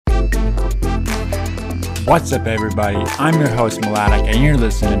What's up, everybody? I'm your host, Mladik, and you're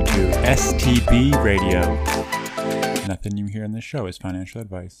listening to STB Radio. Nothing you hear on this show is financial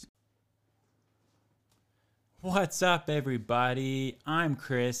advice. What's up, everybody? I'm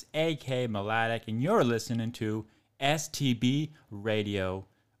Chris, aka Mladik, and you're listening to STB Radio.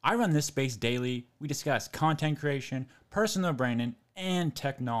 I run this space daily. We discuss content creation, personal branding, and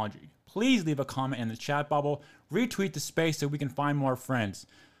technology. Please leave a comment in the chat bubble. Retweet the space so we can find more friends.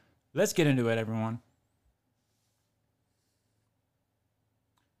 Let's get into it, everyone.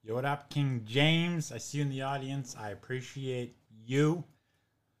 Yo, what up, King James? I see you in the audience. I appreciate you.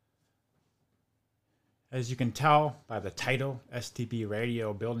 As you can tell by the title, STB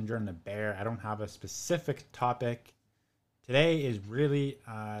Radio, Building During the Bear, I don't have a specific topic. Today is really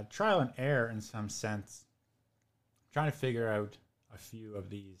trial and error in some sense. I'm trying to figure out a few of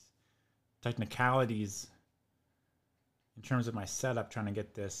these technicalities in terms of my setup, trying to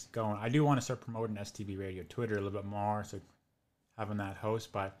get this going. I do want to start promoting STB Radio Twitter a little bit more, so having that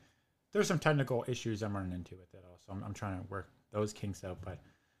host, but there's some technical issues I'm running into with it also. I'm trying to work those kinks out. But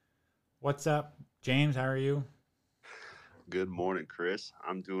what's up, James? How are you? Good morning, Chris.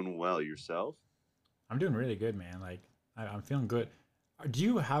 I'm doing well. Yourself? I'm doing really good, man. Like I'm feeling good. Do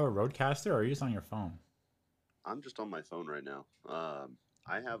you have a Roadcaster, or are you just on your phone? I'm just on my phone right now.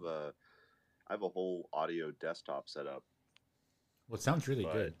 I have a whole audio desktop set up. Well, it sounds really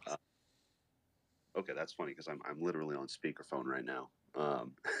But good. okay, that's funny because I'm literally on speakerphone right now.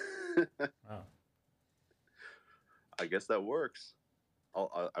 Wow. I guess that works.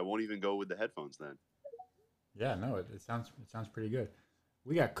 I won't even go with the headphones then. Yeah, no, it sounds pretty good.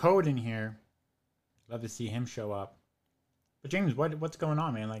 We got Code in here. Love to see him show up. But James, what's going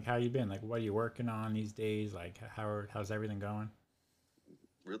on, man? Like, how you been? Like, what are you working on these days? Like, how's everything going?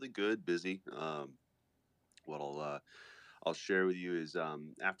 Really good, busy. What I'll share with you is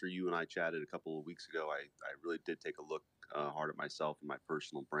after you and I chatted a couple of weeks ago, I really did take a look hard at myself and my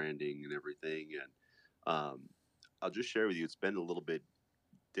personal branding and everything. And I'll just share with you, it's been a little bit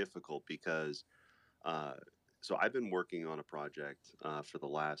difficult because so I've been working on a project for the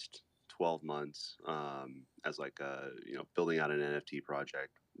last 12 months as like building out an NFT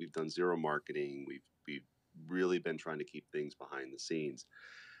project. We've done zero marketing. We've really been trying to keep things behind the scenes.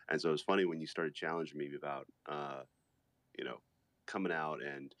 And so it's funny when you started challenging me about you know coming out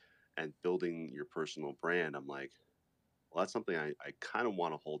and building your personal brand. I'm like, well, that's something I kind of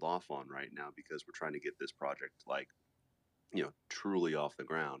want to hold off on right now because we're trying to get this project like truly off the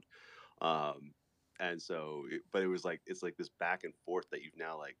ground. Um, and so, but it was like it's like this back and forth that you've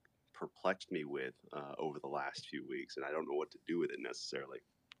now like perplexed me with over the last few weeks, and I don't know what to do with it necessarily.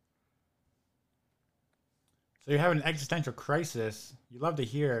 So you're having an existential crisis. You love to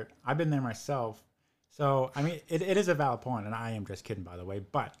hear it. I've been there myself. So, I mean, it is a valid point, and I am just kidding, by the way.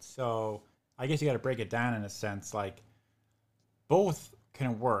 But, so, I guess you got to break it down in a sense. Like, both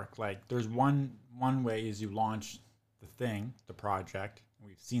can work. Like, there's one way is you launch the project.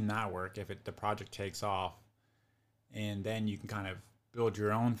 We've seen that work if the project takes off. And then you can kind of build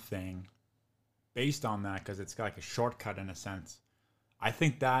your own thing based on that because it's got like a shortcut in a sense. I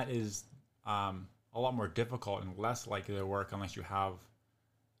think that is a lot more difficult and less likely to work unless you have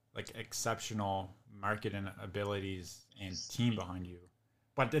like exceptional marketing abilities and team behind you.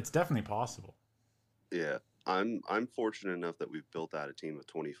 But it's definitely possible. Yeah, I'm fortunate enough that we've built out a team of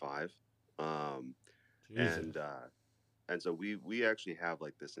 25, um, Jesus. and and so we actually have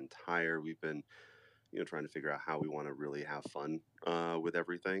like this entire. We've been trying to figure out how we want to really have fun with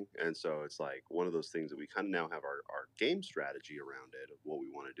everything, and so it's like one of those things that we kind of now have our game strategy around it of what we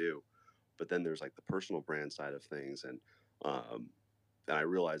want to do, but then there's like the personal brand side of things, um, and I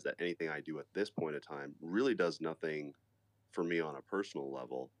realize that anything I do at this point in time really does nothing for me on a personal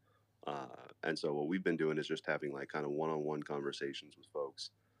level. And so what we've been doing is just having like kind of one-on-one conversations with folks,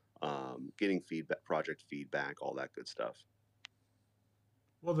 getting feedback, project feedback, all that good stuff.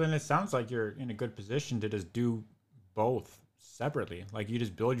 Well, then it sounds like you're in a good position to just do both separately. Like you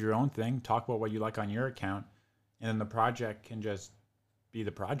just build your own thing, talk about what you like on your account, and then the project can just be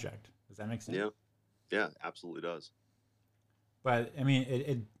the project. Does that make sense? Yeah, yeah, absolutely does. But I mean,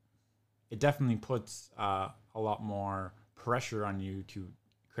 it definitely puts a lot more pressure on you to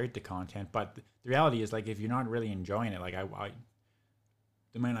create the content. But the reality is, like, if you're not really enjoying it, like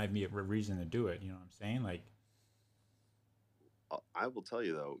there might not be a reason to do it. You know what I'm saying? Like, I will tell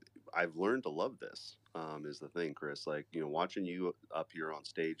you though, I've learned to love this. Is the thing, Chris? Like watching you up here on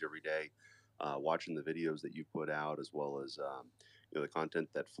stage every day, watching the videos that you put out, as well as the content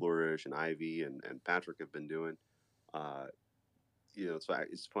that Flourish and Ivy and Patrick have been doing. Uh,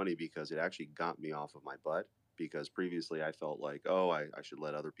 it's funny because it actually got me off of my butt because previously I felt like, oh, I should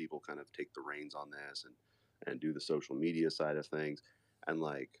let other people kind of take the reins on this and do the social media side of things. And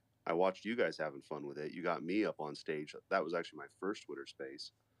like, I watched you guys having fun with it. You got me up on stage. That was actually my first Twitter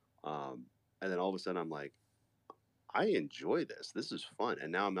space. Um, and then all of a sudden I'm like, I enjoy this. This is fun.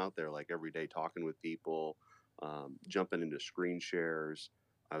 And now I'm out there like every day talking with people, jumping into screen shares.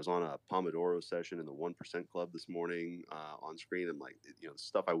 I was on a Pomodoro session in the 1% Club this morning on screen. I'm like,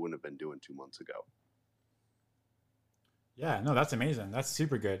 stuff I wouldn't have been doing 2 months ago. Yeah, no, that's amazing. That's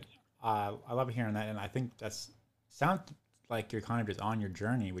super good. I love hearing that, and I think that's sounds like you're kind of just on your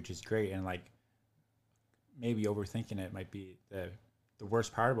journey, which is great. And like maybe overthinking it might be the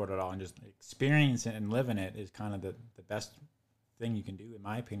worst part about it all, and just experiencing it and living it is kind of the best thing you can do, in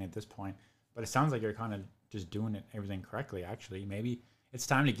my opinion, at this point. But it sounds like you're kind of just doing it everything correctly. Actually, maybe it's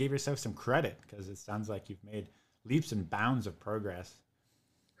time to give yourself some credit because it sounds like you've made leaps and bounds of progress.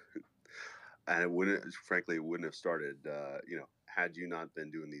 And frankly, it wouldn't have started, had you not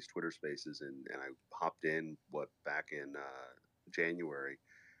been doing these Twitter spaces and I hopped in back in January,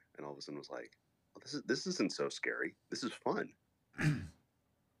 and all of a sudden was like, oh, this isn't so scary. This is fun.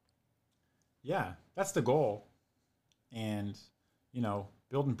 Yeah, that's the goal. And,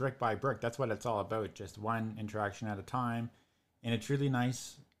 building brick by brick, that's what it's all about, just one interaction at a time. And it's really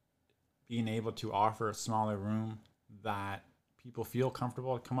nice being able to offer a smaller room that people feel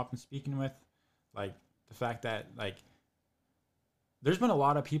comfortable to come up and speaking with. Like the fact that like there's been a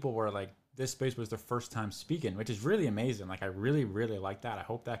lot of people where like this space was their first time speaking, which is really amazing. Like I really, really like that. I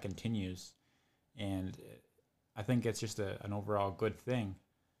hope that continues. And I think it's just an overall good thing.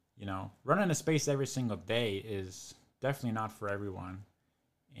 Running a space every single day is definitely not for everyone.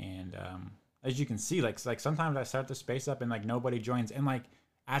 And as you can see, like sometimes I start the space up and like nobody joins, and like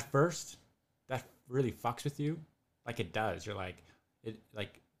at first that really fucks with you, like it does. You're like it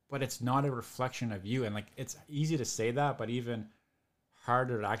like, but it's not a reflection of you, and like it's easy to say that, but even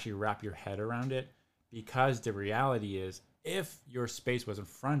harder to actually wrap your head around it, because the reality is if your space was in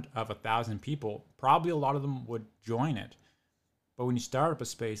front of 1,000 people, probably a lot of them would join it. But when you start up a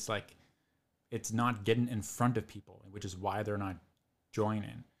space, like it's not getting in front of people, which is why they're not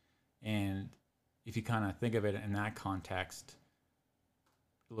joining. And if you kind of think of it in that context,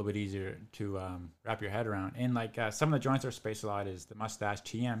 a little bit easier to wrap your head around. And like someone that joins our space a lot is the Mustache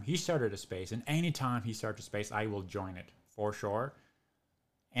TM. He started a space, and anytime he starts a space, I will join it for sure.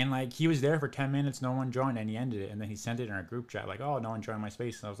 And like he was there for 10 minutes, no one joined, and he ended it. And then he sent it in our group chat, like, oh, no one joined my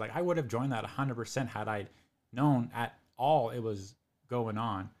space. And I was like, I would have joined that 100% had I known at all it was going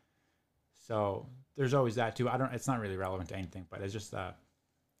on. So there's always that too. It's not really relevant to anything, but it's just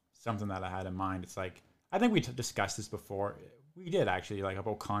something that I had in mind. It's like, I think we discussed this before. We did actually, like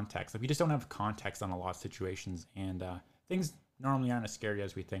about context. Like we just don't have context on a lot of situations, and things normally aren't as scary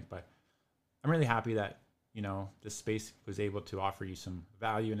as we think. But I'm really happy that this space was able to offer you some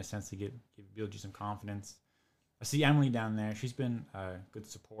value in a sense to build you some confidence. I see Emily down there. She's been a good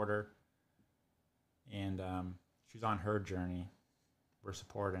supporter, and she's on her journey. We're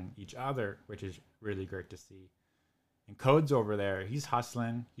supporting each other, which is really great to see. And Code's over there. He's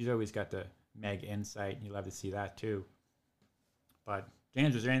hustling. He's always got the meg insight. You love to see that too. But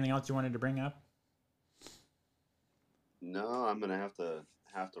James, was there anything else you wanted to bring up? No, I'm gonna have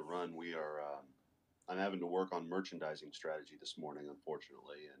to run. We are. I'm having to work on merchandising strategy this morning,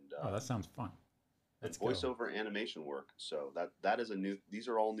 unfortunately, and Oh, that sounds fun. Let's go. voiceover animation work. So that is a new. These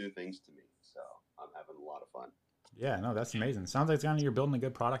are all new things to me. So I'm having a lot of fun. Yeah, no, that's amazing. Sounds like you're building a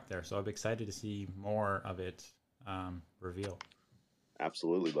good product there. So I'm excited to see more of it reveal.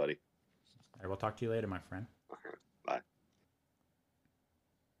 Absolutely, buddy. All right, we'll talk to you later, my friend. Bye.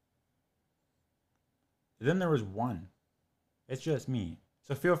 Then there was one. It's just me.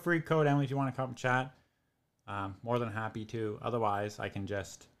 So feel free, Code Emily, if you want to come and chat. More than happy to. Otherwise, I can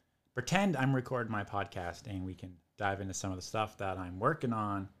just pretend I'm recording my podcast and we can dive into some of the stuff that I'm working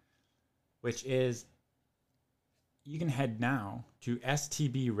on, which is you can head now to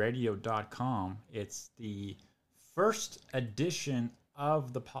stbradio.com. It's the first edition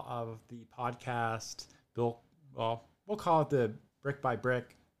of the podcast. We'll call it the Brick by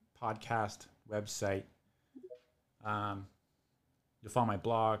Brick podcast website. You'll find my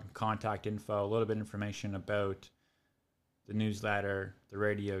blog, contact info, a little bit of information about the newsletter, the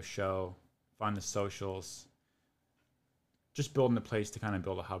radio show, find the socials. Just building a place to kind of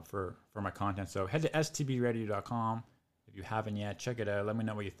build a hub for my content. So head to stbradio.com. If you haven't yet, check it out. Let me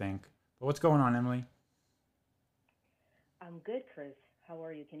know what you think. But what's going on, Emily? I'm good, Chris. How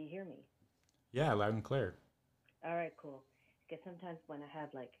are you? Can you hear me? Yeah, loud and clear. All right, cool. Because sometimes when I have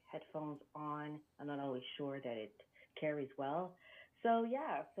like headphones on, I'm not always sure that it carries well. So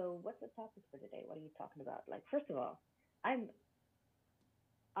yeah, so what's the topic for today? What are you talking about? Like, first of all, I'm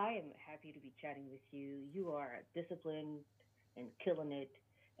I am happy to be chatting with you. You are disciplined and killing it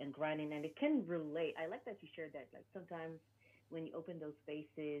and grinding, and it can relate. I like that you shared that. Like sometimes when you open those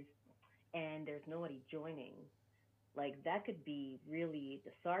spaces and there's nobody joining, like that could be really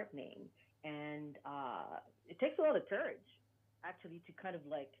disheartening. And it takes a lot of courage, actually, to kind of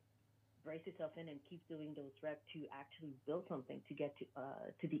like brace yourself in and keep doing those reps to actually build something to get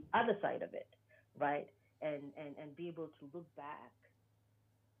to the other side of it, right? And be able to look back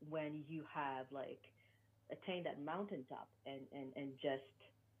when you have like attained that mountaintop and just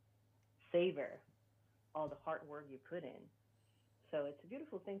savor all the hard work you put in. So it's a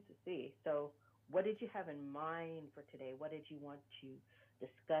beautiful thing to see. So what did you have in mind for today? What did you want to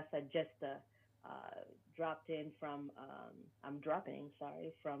discuss? I just dropped in from I'm dropping,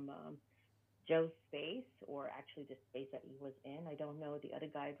 sorry, from Joe's space, or actually the space that he was in. I don't know the other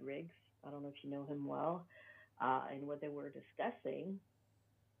guy, Riggs. I don't know if you know him well, and what they were discussing.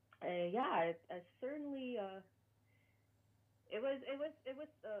 Yeah, I certainly it was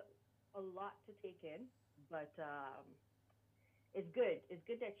a lot to take in, but it's good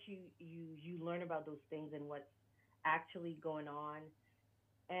that you learn about those things and what's actually going on.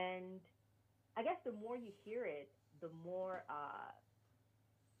 And I guess the more you hear it, the more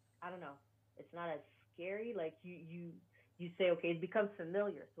I don't know, it's not as scary. Like you say, okay, it becomes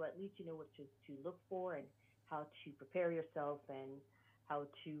familiar, so at least you know what to look for and how to prepare yourself and how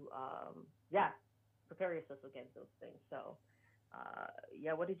to yeah, prepare yourself against those things. So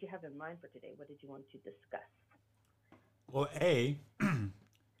yeah, what did you have in mind for today? What did you want to discuss? Well, I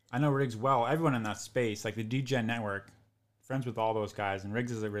know Riggs well. Everyone in that space, like the DGen network, friends with all those guys, and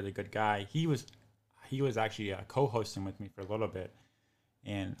Riggs is a really good guy. He was actually co-hosting with me for a little bit,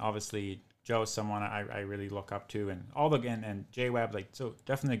 and obviously Joe is someone I really look up to, and all the and J Web, like, so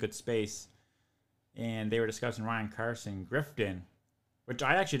definitely a good space. And they were discussing Ryan Carson, Grifton, which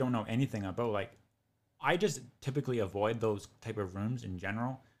I actually don't know anything about. Like, I just typically avoid those type of rooms in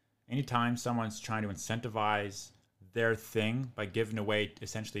general. Anytime someone's trying to incentivize their thing by giving away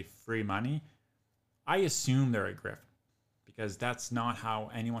essentially free money, I assume they're a grift, because that's not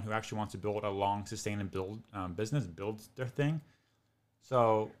how anyone who actually wants to build a long, sustainable business builds their thing.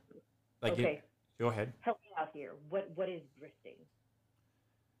 So, like, Okay, go ahead. help me out here. What is drifting?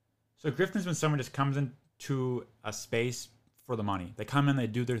 So, grifting's when someone just comes into a space for the money. They come in, they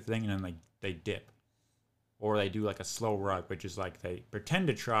do their thing, and then they dip. Or they do like a slow rug, which is like they pretend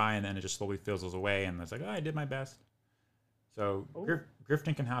to try and then it just slowly fizzles away, and it's like, oh, I did my best. So Oh,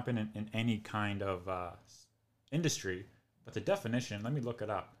 grifting can happen in any kind of industry, but the definition, let me look it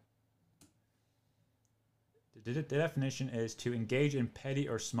up. The definition is to engage in petty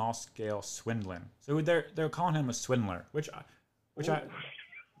or small scale swindling. So they're calling him a swindler, which I, oh.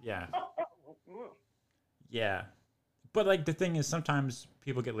 yeah, yeah. But like the thing is, sometimes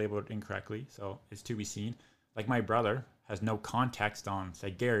people get labeled incorrectly, so it's to be seen. Like my brother has no context on, say,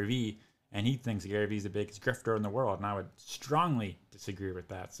 Gary Vee, and he thinks Gary Vee is the biggest grifter in the world, and I would strongly disagree with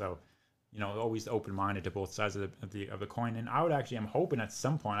that. So, always open minded to both sides of the coin. And I would actually, I'm hoping at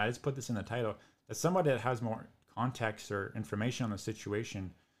some point, I just put this in the title, that somebody that has more context or information on the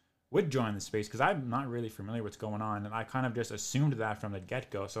situation would join the space, because I'm not really familiar with what's going on, and I kind of just assumed that from the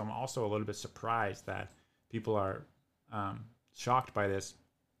get go. So I'm also a little bit surprised that people are shocked by this,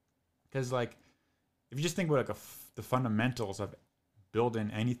 because like if you just think about like the fundamentals of building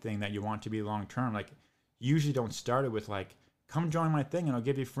anything that you want to be long term, like you usually don't start it with like, come join my thing and I'll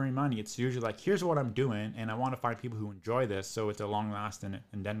give you free money. It's usually like, here's what I'm doing and I want to find people who enjoy this, so it's a long last in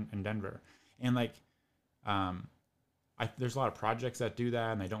Denver. And like there's a lot of projects that do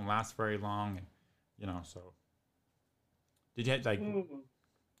that and they don't last very long, and so did you like Hmm.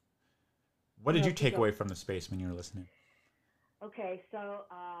 what did No, you keep take going. away from the space when you were listening? Okay, so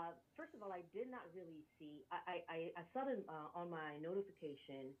first of all, I did not really see. I saw it on my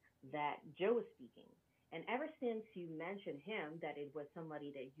notification that Joe was speaking, and ever since you mentioned him, that it was somebody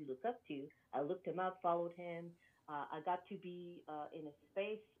that you look up to, I looked him up, followed him. I got to be in a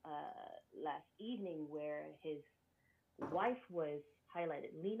space last evening where his wife was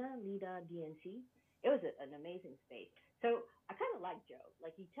highlighted, Lena DNC. It was an amazing space. So I kind of like Joe.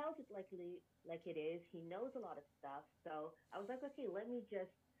 Like he tells it like it is. He knows a lot of stuff. So I was like, okay, let me just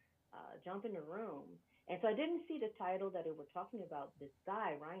jump in the room. And so I didn't see the title that it were talking about this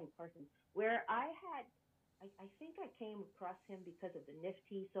guy Ryan Parsons, where I think I came across him because of the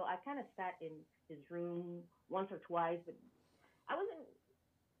Nifty. So I kind of sat in his room once or twice, but I wasn't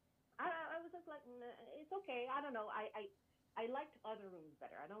I was just like, "Nah, it's okay. I don't know. I liked other rooms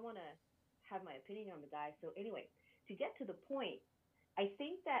better. I don't want to have my opinion on the guy. So anyway, to get to the point, I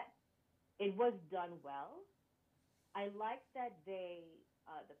think that it was done well. I like that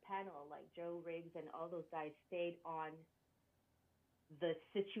the panel, like Joe Riggs and all those guys, stayed on the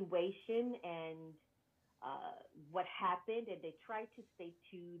situation and uh, what happened, and they tried to stay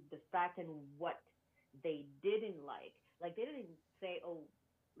to the fact and what they didn't like. Like they didn't say, oh,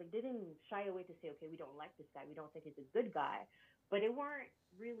 like they didn't shy away to say, okay, we don't like this guy, we don't think he's a good guy, but they weren't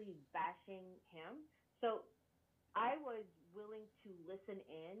really bashing him. So I was willing to listen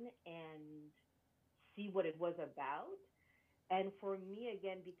in and see what it was about. And for me,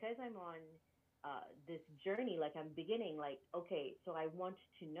 again, because I'm on this journey, like I'm beginning, like, okay, so I want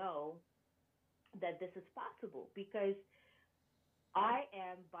to know that this is possible because I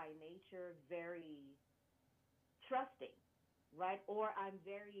am by nature very trusting, right? Or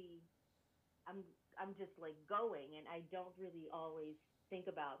I'm I'm just like going and I don't really always think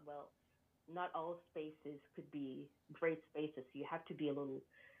about, well, not all spaces could be great spaces. So you have to be a little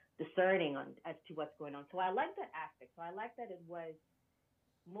discerning on as to what's going on. So I like that aspect. So I like that it was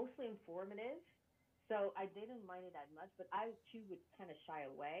mostly informative. So I didn't mind it that much, but I too would kind of shy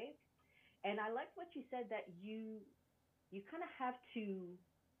away. And I like what you said that you kind of have to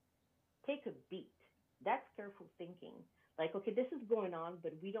take a beat. That's careful thinking. Like, okay, this is going on,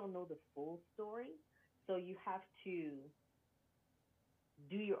 but we don't know the full story. So you have to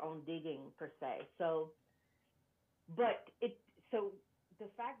do your own digging per se. But it, so the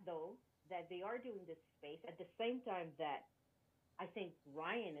fact though that they are doing this space at the same time that I think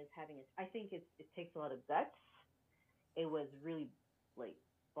Ryan is having it, I think it takes a lot of guts. It was really like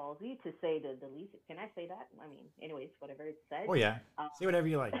ballsy to say the least. Can I say that? I mean, anyways, whatever it said. Oh yeah. Um, Say whatever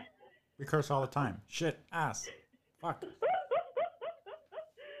you like. We curse all the time. Shit, ass, fuck.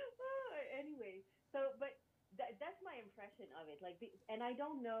 anyway, so but that's my impression of it. Like, and I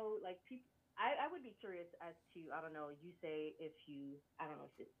don't know, like people. I would be curious as to I don't know. You say if you I don't know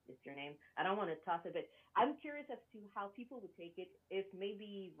if it's your name. I don't want to toss it, but I'm curious as to how people would take it. If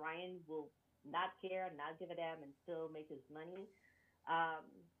maybe Ryan will not care, not give a damn, and still make his money. Um,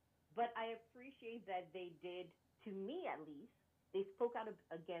 but I appreciate that they did, to me at least, they spoke out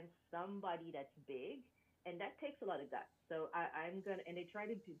against somebody that's big, and that takes a lot of guts. So I'm gonna, and they try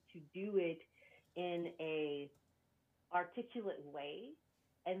to do it in a articulate way,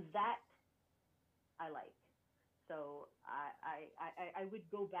 and that I like. So I would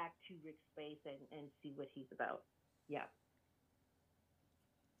go back to Rick's space and see what he's about. Yeah.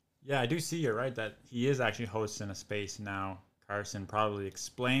 Yeah, I do see you're right that he is actually hosting a space now. Carson probably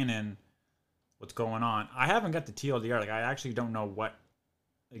explaining what's going on. I haven't got the TLDR. Like, I actually don't know what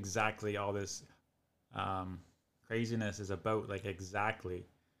exactly all this um, craziness is about. Like, exactly.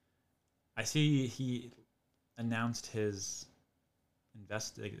 I see he announced his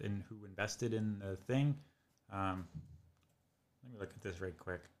who invested in the thing. Um, Let me look at this right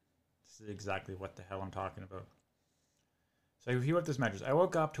quick. This is exactly what the hell I'm talking about. So he wrote this message. I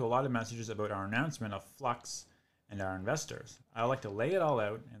woke up to a lot of messages about our announcement of Flux and our investors. I like to lay it all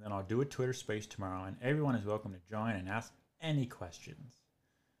out, and then I'll do a Twitter space tomorrow, and everyone is welcome to join and ask any questions.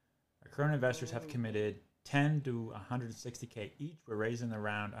 Our current investors have committed 10 to 160K each. We're raising the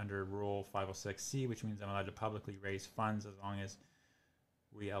round under Rule 506C, which means I'm allowed to publicly raise funds as long as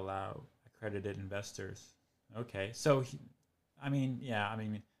we allow accredited investors. Okay, so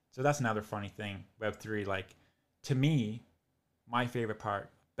so that's another funny thing. Web3, like, to me, my favorite part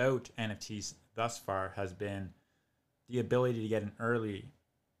about NFTs thus far has been the ability to get in early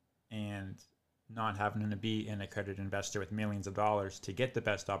and not having to be an accredited investor with millions of dollars to get the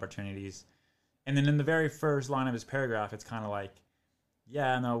best opportunities. And then in the very first line of his paragraph, it's kind of like,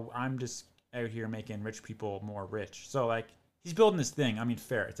 yeah, no, I'm just out here making rich people more rich. So, like, he's building this thing. I mean,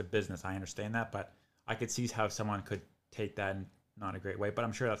 fair, it's a business. I understand that, but I could see how someone could take that in not a great way. But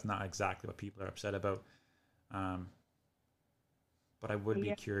I'm sure that's not exactly what people are upset about. But I would be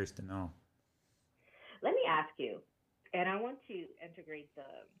Yeah. curious to know. Let me ask you, and I want to integrate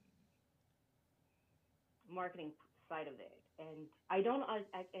the marketing side of it, and I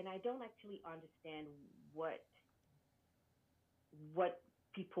don't actually understand what what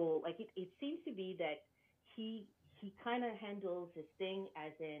people like. It seems to be that he kind of handles his thing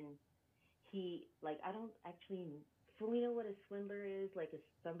as in he like I don't actually fully know what a swindler is. Like, is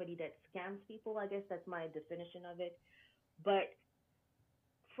somebody that scams people. I guess that's my definition of it. But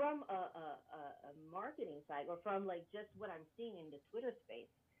from a marketing side or from like just what I'm seeing in the Twitter space,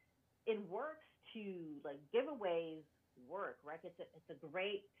 it works to like giveaways work, right? It's a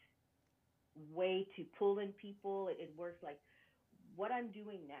great way to pull in people. It works like what I'm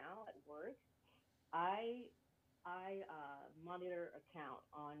doing now at work. I I monitor account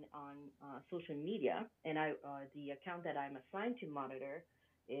on social media, and I the account that I'm assigned to monitor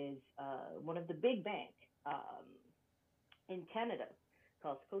is one of the big bank in Canada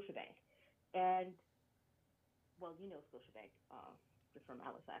called Scotiabank, and well, you know Scotiabank, they're from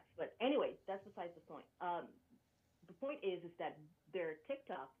Halifax, but anyway, that's besides the point. The point is that their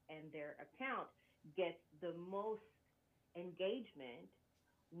TikTok and their account gets the most engagement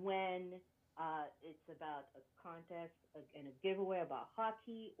when it's about a contest and a giveaway about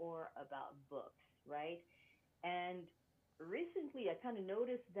hockey or about books, right? And recently, I kind of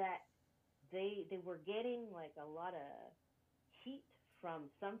noticed that they were getting like a lot of heat from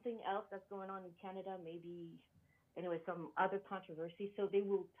something else that's going on in Canada, maybe anyway some other controversy. So they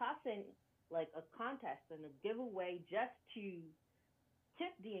will toss in like a contest and a giveaway just to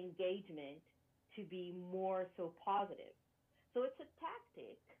tip the engagement to be more so positive. So it's a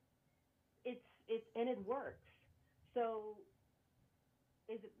tactic. It's and it works. So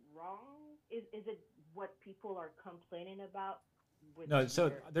is it wrong? Is it what people are complaining about with No, so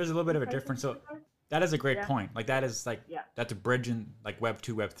their there's a little bit of a prices difference. and So stuff? that is a great Yeah, point. Like that is like yeah, that's a bridge in like Web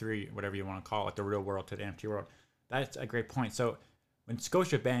 2, Web 3, whatever you want to call it, the real world to the NFT world. That's a great point. So when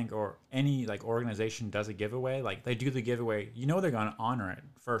Scotiabank or any like organization does a giveaway, like they do the giveaway, you know they're going to honor it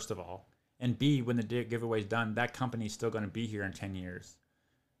first of all, and B, when the giveaway is done, that company is still going to be here in 10 years.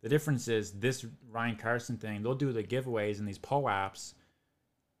 The difference is this Ryan Carson thing. They'll do the giveaways in these apps,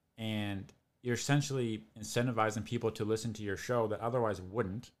 and you're essentially incentivizing people to listen to your show that otherwise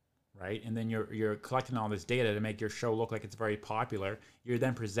wouldn't, right? And then you're collecting all this data to make your show look like it's very popular. You're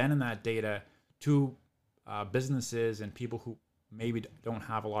then presenting that data to businesses and people who maybe don't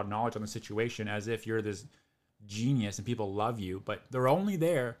have a lot of knowledge on the situation as if you're this genius and people love you, but they're only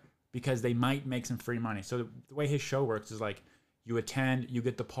there because they might make some free money. So the way his show works is like you attend, you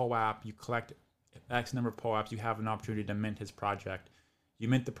get the app, you collect X number of apps, you have an opportunity to mint his project. You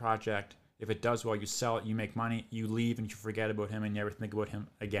mint the project. If it does well, you sell it, you make money, you leave and you forget about him and you never think about him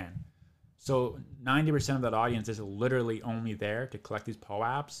again. So 90% of that audience is literally only there to collect these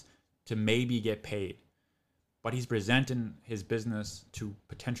apps to maybe get paid. But he's presenting his business to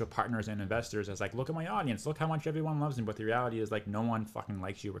potential partners and investors as like, look at my audience, look how much everyone loves him. But the reality is like no one fucking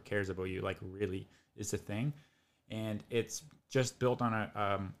likes you or cares about you. Like really is the thing. And it's just built on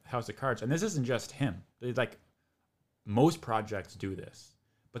a house of cards. And this isn't just him. Like most projects do this.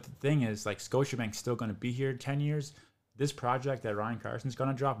 But the thing is, like Scotiabank's still going to be here in 10 years. This project that Ryan Carson's going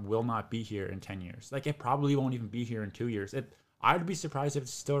to drop will not be here in 10 years. Like it probably won't even be here in 2 years. I'd be surprised if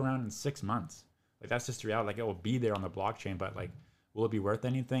it's still around in 6 months. Like that's just the reality. Like it will be there on the blockchain, but like, will it be worth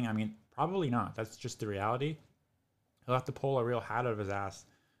anything? I mean, probably not. That's just the reality. He'll have to pull a real hat out of his ass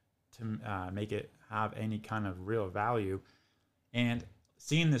to make it have any kind of real value. And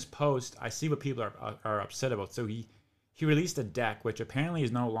seeing this post, I see what people are upset about. So he released a deck which apparently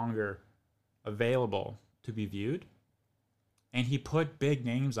is no longer available to be viewed, and he put big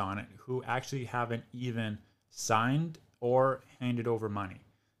names on it who actually haven't even signed or handed over money.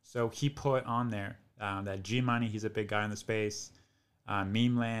 So he put on there that G Money, he's a big guy in the space,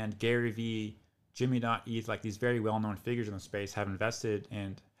 Meme Land, Gary V, Jimmy.eth, like these very well-known figures in the space have invested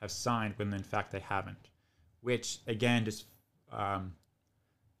and have signed when in fact they haven't, which again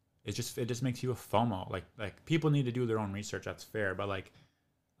it just makes you a FOMO. Like people need to do their own research. That's fair, but like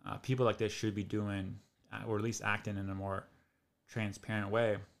people like this should be doing or at least acting in a more transparent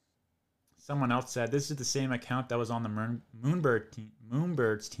way. Someone else said this is the same account that was on the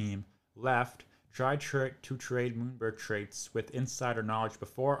Moonbirds team left. Tried to trade Moonbird traits with insider knowledge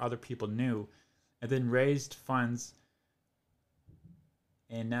before other people knew, and then raised funds.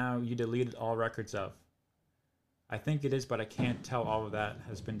 And now you deleted all records of. I think it is, but I can't tell all of that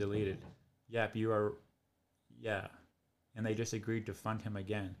has been deleted. Yep, you are. Yeah. And they just agreed to fund him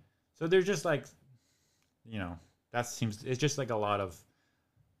again. So they're just like, it's just like a lot of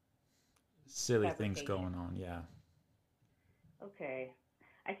silly things going on. Yeah. Okay.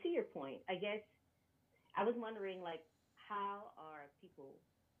 I see your point. I guess I was wondering, like, how are people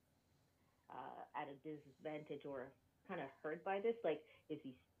at a disadvantage or kind of hurt by this? Like, is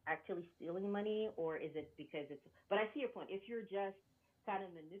he actually stealing money, or is it because it's? But I see your point. If you're just kind of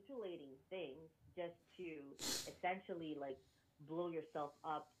manipulating things just to essentially like blow yourself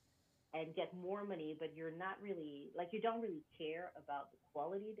up and get more money, but you're not really like you don't really care about the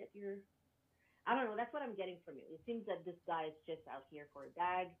quality that you're. I don't know. That's what I'm getting from you. It seems that this guy is just out here for a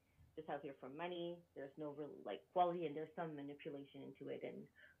bag, just out here for money. There's no real like quality, and there's some manipulation into it, and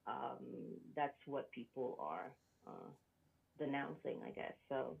that's what people are denouncing, I guess.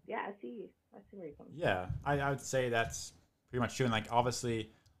 So yeah, I see where you're coming from. Yeah, I would say that's pretty much true. And like obviously,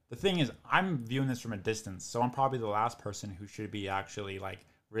 the thing is, I'm viewing this from a distance, so I'm probably the last person who should be actually like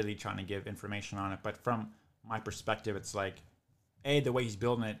really trying to give information on it. But from my perspective, it's like, A, the way he's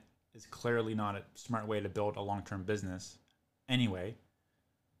building it is clearly not a smart way to build a long-term business anyway.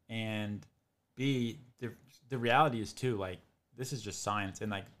 And B, the reality is too, like, this is just science.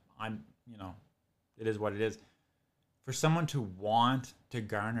 And like, it is what it is. For someone to want to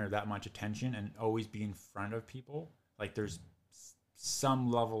garner that much attention and always be in front of people, like there's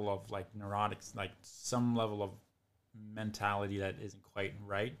some level of like neurotics, like some level of mentality that isn't quite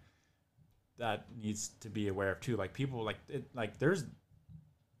right, that needs to be aware of too. Like people like it, like there's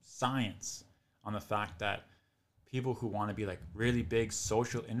science on the fact that people who want to be like really big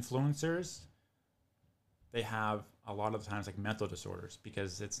social influencers, they have a lot of the times like mental disorders,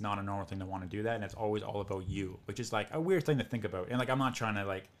 because it's not a normal thing to want to do that, and it's always all about you, which is like a weird thing to think about. And like, I'm not trying to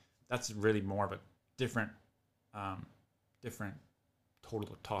like, that's really more of a different different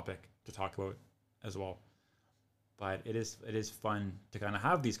total topic to talk about as well. But it is fun to kind of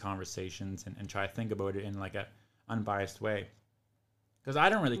have these conversations and try to think about it in like a unbiased way, because I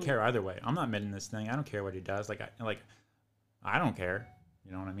don't really care either way. I'm not admitting this thing. I don't care what he does. I don't care.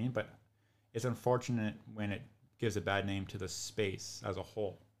 You know what I mean? But it's unfortunate when it gives a bad name to the space as a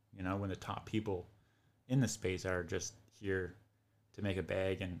whole. You know, when the top people in the space are just here to make a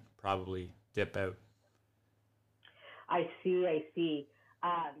bag and probably dip out. I see. I see.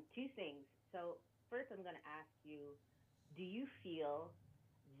 Two things. So first, I'm going to ask you: do you feel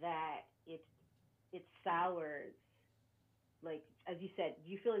that it sours, like as you said,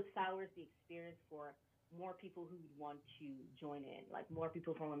 do you feel it sours the experience for more people who would want to join in, like more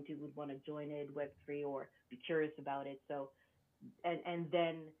people from Web2 would want to join in Web3 or be curious about it? So, and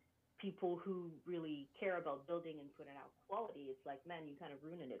then people who really care about building and putting out quality, it's like, man, you kind of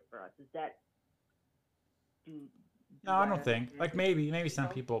ruining it for us. Is that do? No, I don't think. Like maybe some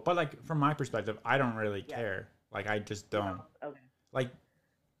people, but like from my perspective, I don't really care. Like I just don't. Okay. Like.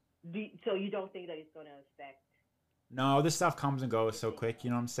 So you don't think that it's going to affect? No, this stuff comes and goes so quick. You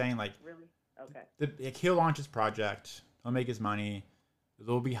know what I'm saying? Like. Really? Okay. He'll launch his project. He'll make his money.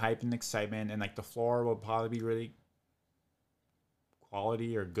 There'll be hype and excitement, and like the floor will probably be really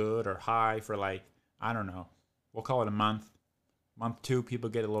quality or good or high for like, I don't know. We'll call it a month. Month 2, people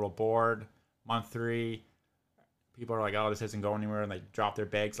get a little bored. Month 3, people are like, oh, this isn't going anywhere, and they drop their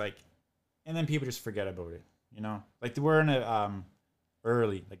bags, like, and then people just forget about it. You know, like we're in a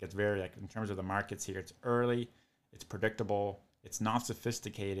early, like it's very like in terms of the markets here, it's early, it's predictable, it's not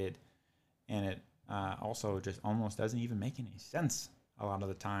sophisticated. And it also just almost doesn't even make any sense a lot of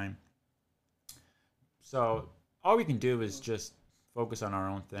the time. So all we can do is just focus on our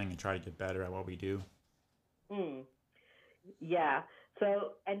own thing and try to get better at what we do. Yeah.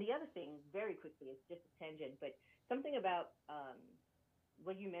 So, and the other thing, very quickly, it's just a tangent, but something about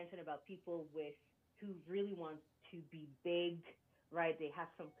what you mentioned about people who really want to be big, right? They have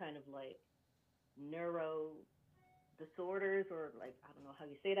some kind of like neuro disorders, or like, I don't know how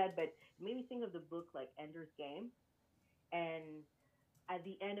you say that, but it made me think of the book like Ender's Game. And at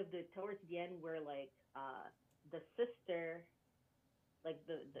the end of towards the end, where like the sister, like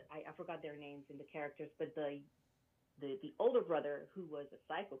I forgot their names in the characters, but the older brother who was a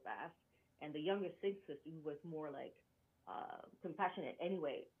psychopath, and the younger sister who was more like compassionate.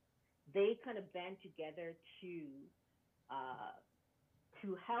 Anyway, they kind of band together to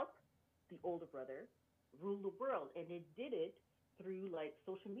help the older brother rule the world, and it did it through like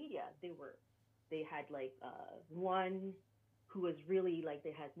social media. They had like one who was really like,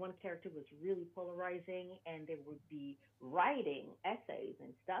 they had one character was really polarizing, and they would be writing essays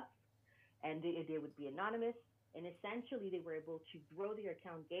and stuff, and they would be anonymous, and essentially they were able to grow their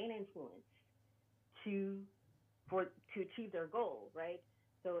account, gain influence to achieve their goal, right?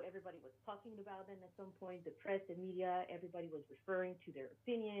 So everybody was talking about them at some point, the press, the media, everybody was referring to their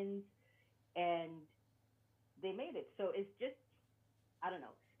opinions, and they made it. So it's just, I don't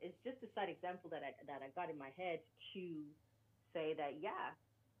know, it's just a side example that I got in my head to say that, yeah,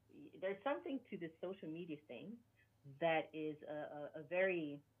 there's something to this social media thing that is a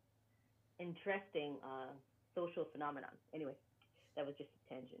very interesting social phenomenon. Anyway, that was just a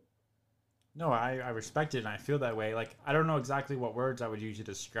tangent. No, I respect it, and I feel that way. Like, I don't know exactly what words I would use to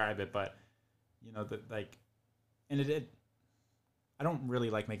describe it, but you know, that like, and I don't really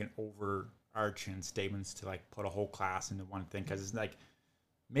like making overarching statements to like put a whole class into one thing, because it's like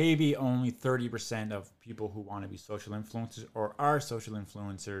maybe only 30% of people who want to be social influencers or are social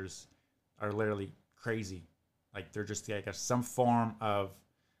influencers are literally crazy. Like they're just like some form of,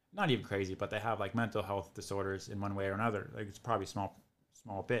 not even crazy, but they have like mental health disorders in one way or another. Like it's probably small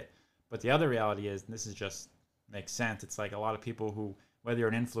bit. But the other reality is, and this is just makes sense, it's like a lot of people who whether you're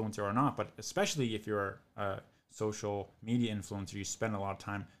an influencer or not, but especially if you're a social media influencer, you spend a lot of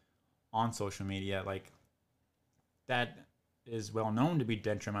time on social media, like that is well known to be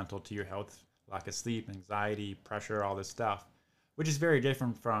detrimental to your health, lack of sleep, anxiety, pressure, all this stuff, which is very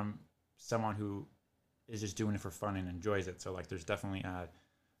different from someone who is just doing it for fun and enjoys it. So like there's definitely a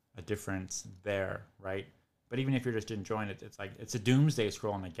difference there, right? But even if you're just enjoying it, it's like it's a doomsday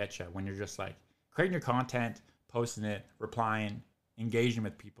scrolling that gets you when you're just like creating your content, posting it, replying, engaging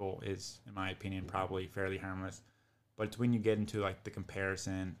with people is, in my opinion, probably fairly harmless. But it's when you get into like the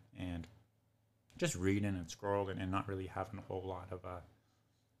comparison and just reading and scrolling and not really having a whole lot of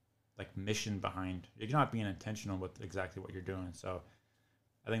like mission behind. You're not being intentional with exactly what you're doing. So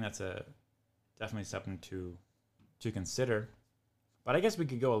I think that's a definitely something to consider. But I guess we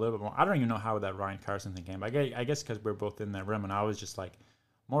could go a little bit more. I don't even know how that Ryan Carson thing came. I guess because we're both in that room and I was just like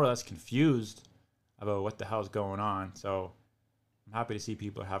more or less confused about what the hell's going on. So I'm happy to see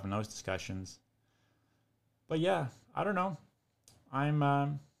people having those discussions. But yeah, I don't know.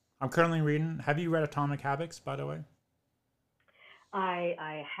 I'm currently reading. Have you read Atomic Habits, by the way?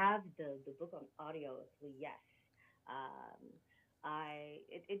 I have the book on audio, so yes. Um,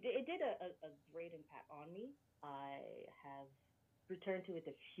 it did a great impact on me. I have returned to it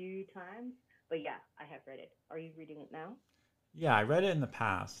a few times, but yeah, I have read it. Are you reading it now? Yeah, I read it in the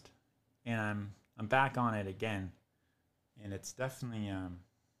past, and I'm back on it again, and it's definitely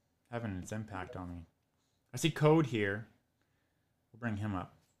having its impact on me. I see Code here. We'll bring him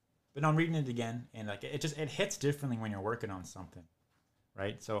up. But no, I'm reading it again, and like it hits differently when you're working on something,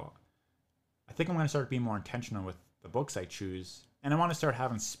 right? So I think I'm gonna start being more intentional with the books I choose, and I want to start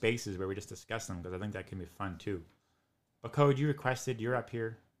having spaces where we just discuss them because I think that can be fun too. But Code, you requested. You're up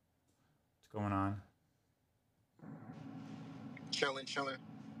here. What's going on? Chilling, chilling.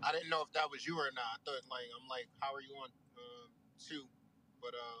 I didn't know if that was you or not. I thought I'm like, how are you on two?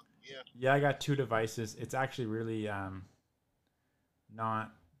 But yeah. Yeah, I got two devices. It's actually really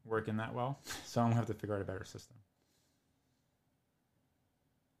not working that well, so I'm gonna have to figure out a better system.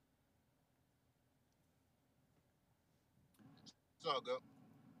 It's all good.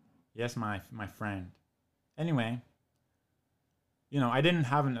 Yes, my friend. Anyway, I didn't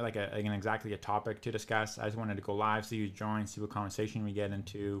have an exactly a topic to discuss. I just wanted to go live, see you join, see what conversation we get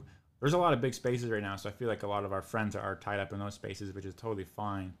into. There's a lot of big spaces right now, so I feel like a lot of our friends are tied up in those spaces, which is totally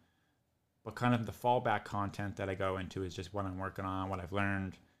fine. But kind of the fallback content that I go into is just what I'm working on, what I've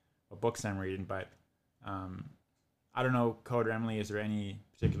learned, what books I'm reading. But um, I don't know, Code or Emily, is there any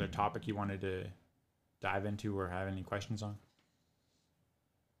particular topic you wanted to dive into or have any questions on?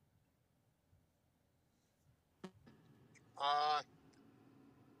 Uh,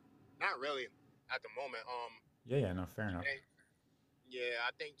 Not really at the moment. Yeah, no, fair enough. Today, yeah,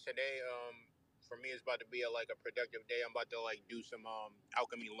 I think today for me it's about to be like a productive day. I'm about to like do some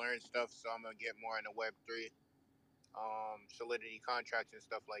alchemy learn stuff, so I'm gonna get more into Web3, solidity contracts and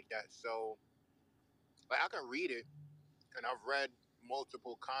stuff like that. So like I can read it, and I've read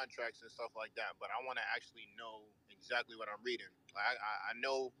multiple contracts and stuff like that, but I want to actually know exactly what I'm reading. Like I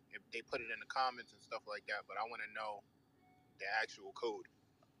know if they put it in the comments and stuff like that, but I want to know the actual code.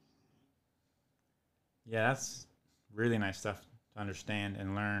 Yeah, that's really nice stuff to understand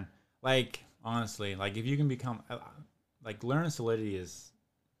and learn. Like, honestly, like if you can become, like, learn solidity is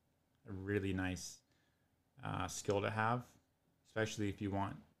a really nice skill to have, especially if you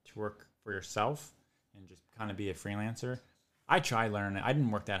want to work for yourself and just kind of be a freelancer. I tried learning it. I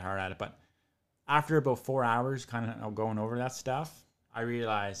didn't work that hard at it, but after about 4 hours kind of going over that stuff, I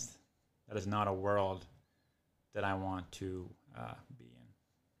realized that is not a world that I want to be in.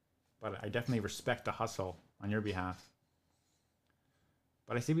 But I definitely respect the hustle on your behalf.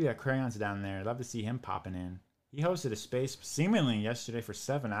 But I see we got Crayons down there. I'd love to see him popping in. He hosted a space seemingly yesterday for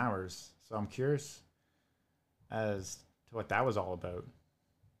 7 hours. So I'm curious as to what that was all about.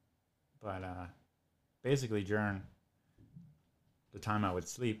 But basically during the time I would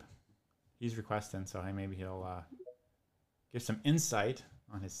sleep, he's requesting. So hey, maybe he'll give some insight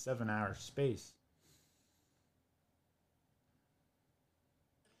on his 7 hour space.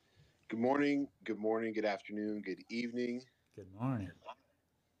 Good morning, good afternoon, good evening. Good morning.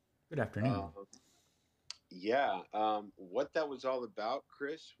 Good afternoon. What that was all about,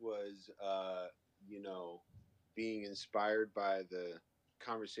 Chris, was, being inspired by the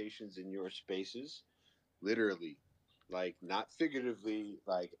conversations in your spaces, literally, like not figuratively,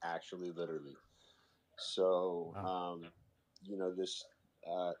 like actually, literally. So, Wow. this,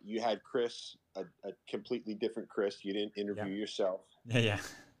 you had Chris, a completely different Chris. You didn't Yeah. interview yourself. Yeah.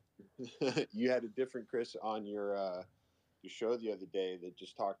 You had a different Chris on your show the other day that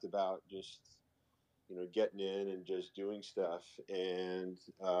just talked about just getting in and just doing stuff. And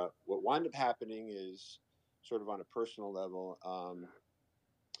what wound up happening is sort of on a personal level.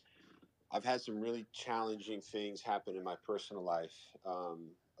 I've had some really challenging things happen in my personal life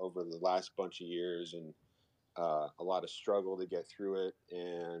over the last bunch of years, and a lot of struggle to get through it,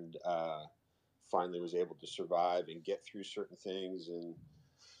 and finally was able to survive and get through certain things. And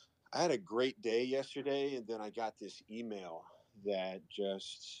I had a great day yesterday, and then I got this email that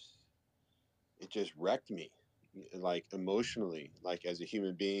just wrecked me, like emotionally, like as a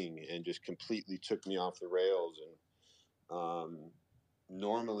human being, and just completely took me off the rails. And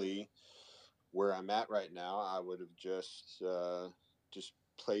normally, where I'm at right now, I would have just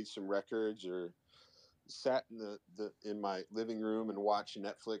played some records or sat in in my living room and watched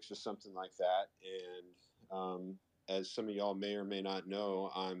Netflix or something like that. And as some of y'all may or may not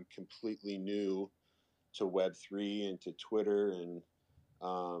know, I'm completely new to Web3 and to Twitter,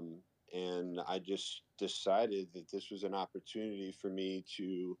 um, and I just decided that this was an opportunity for me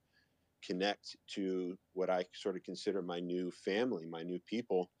to connect to what I sort of consider my new family, my new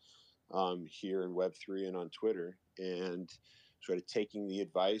people, here in Web3 and on Twitter, and sort of taking the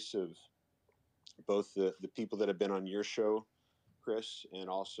advice of both the people that have been on your show, Chris, and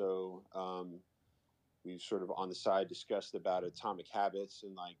also we've sort of on the side discussed about atomic habits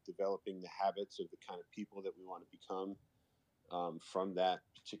and like developing the habits of the kind of people that we want to become from that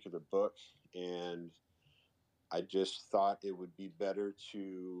particular book. And I just thought it would be better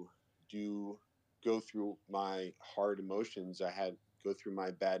to go through my hard emotions. I had go through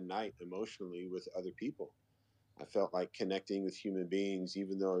my bad night emotionally with other people. I felt like connecting with human beings,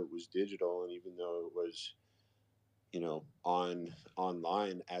 even though it was digital and even though it was,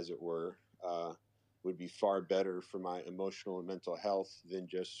 online, as it were, would be far better for my emotional and mental health than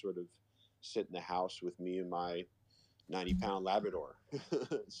just sort of sit in the house with me and my 90-pound Labrador.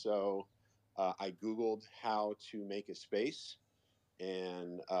 So I Googled how to make a space,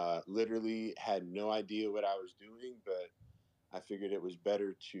 and literally had no idea what I was doing, but I figured it was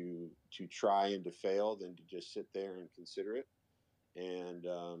better to try and to fail than to just sit there and consider it. And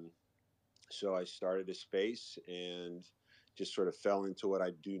so I started a space and just sort of fell into what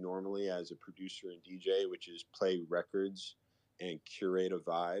I do normally as a producer and DJ, which is play records and curate a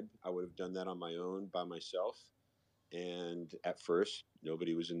vibe. I would have done that on my own by myself. And at first,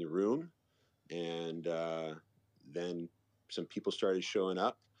 nobody was in the room. And then some people started showing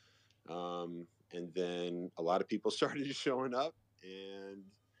up. And then a lot of people started showing up. And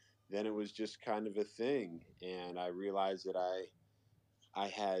then it was just kind of a thing. And I realized that I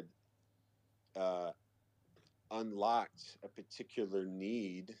had uh, unlocked a particular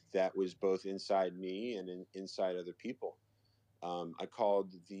need that was both inside me and inside other people. I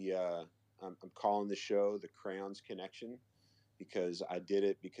called I'm calling the show the Crayons Connection, because I did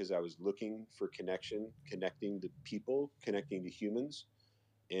it because I was looking for connection, connecting to people, connecting to humans.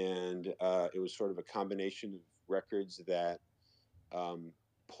 And it was sort of a combination of records that um,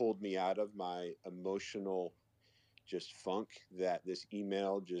 pulled me out of my emotional just funk that this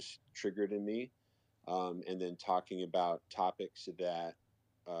email just triggered in me, and then talking about topics that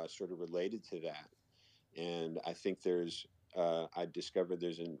sort of related to that. And I think I discovered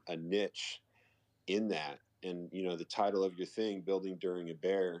there's a niche in that. And, the title of your thing, Building During a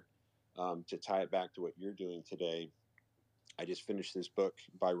Bear, to tie it back to what you're doing today, I just finished this book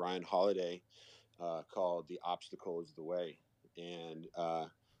by Ryan Holiday called The Obstacle is the Way. And a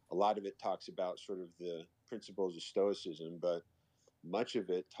lot of it talks about sort of the principles of Stoicism, but much of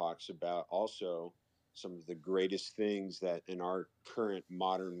it talks about also some of the greatest things that in our current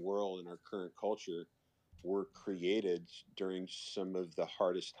modern world, in our current culture, were created during some of the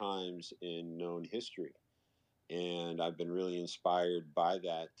hardest times in known history. And I've been really inspired by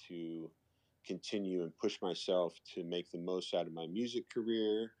that to continue and push myself to make the most out of my music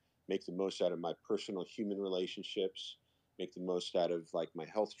career, make the most out of my personal human relationships, make the most out of like my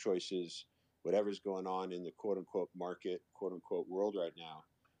health choices, whatever's going on in the quote unquote market, quote unquote world right now.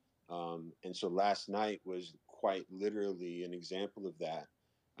 And so last night was quite literally an example of that.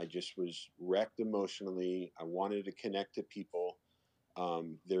 I just was wrecked emotionally. I wanted to connect to people.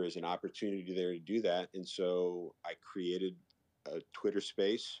 There is an opportunity there to do that. And so I created a Twitter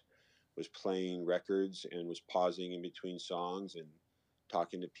space, was playing records and was pausing in between songs and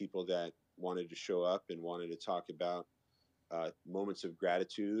talking to people that wanted to show up and wanted to talk about moments of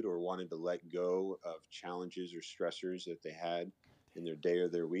gratitude or wanted to let go of challenges or stressors that they had in their day or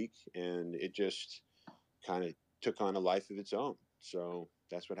their week. And it just kind of took on a life of its own. So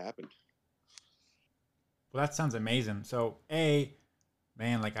that's what happened. Well, that sounds amazing. So,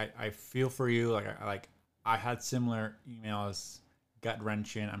 man, like I feel for you. I had similar emails, gut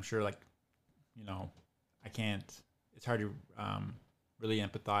wrenching. I'm sure, like, I can't. It's hard to really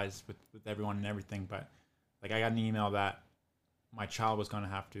empathize with everyone and everything. But like, I got an email that my child was going to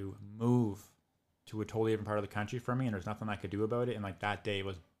have to move to a totally different part of the country from me, and there's nothing I could do about it. And like that day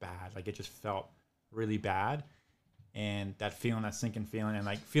was bad. Like it just felt really bad. And that feeling, that sinking feeling, and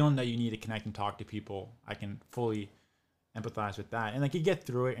like feeling that you need to connect and talk to people, I can fully empathize with that. And like you get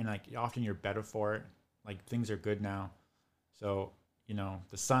through it, and like often you're better for it. Like things are good now, so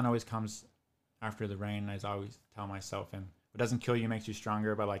the sun always comes after the rain. As I always tell myself, and it doesn't kill you, makes you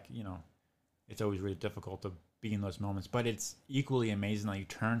stronger. But like it's always really difficult to be in those moments. But it's equally amazing that you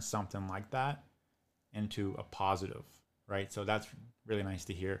turn something like that into a positive, right? So that's really nice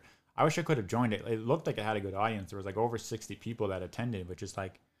to hear. I wish I could have joined it. It looked like it had a good audience. There was like over 60 people that attended, which is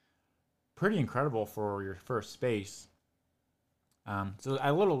like pretty incredible for your first space. So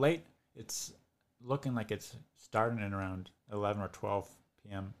a little late. It's looking like it's starting in around 11 or 12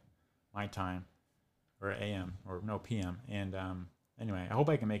 p.m. my time, or a.m. or no p.m. And anyway, I hope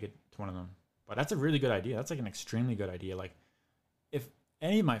I can make it to one of them. But that's a really good idea. That's like an extremely good idea. Like if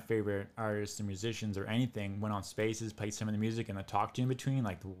any of my favorite artists and musicians or anything went on spaces, played some of the music, and then talked to you in between,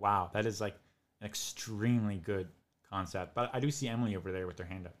 like wow, that is like an extremely good concept. But I do see Emily over there with her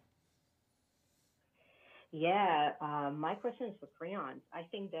hand up. Yeah, my question is for crayons. I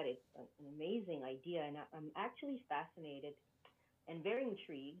think that it's an amazing idea, and I'm actually fascinated and very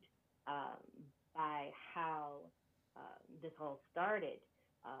intrigued um, by how this all started.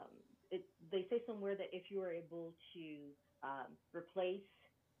 Um, they say somewhere that if you are able to replace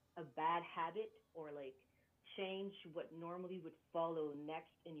a bad habit or like change what normally would follow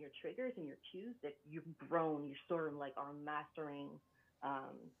next in your triggers and your cues, that you've grown, you sort of like are mastering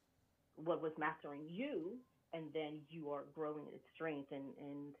um, what was mastering you, and then you are growing in its strength.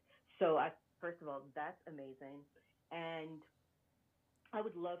 And so I first of all, that's amazing, and I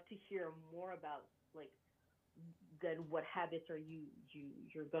would love to hear more about like then what habits are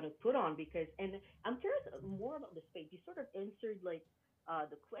you're gonna put on, because and I'm curious more about the space. You sort of answered like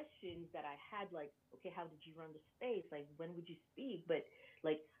the questions that I had, like okay, how did you run the space, like when would you speak, but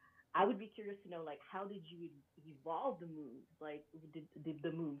like I would be curious to know like how did you evolve the moves, like did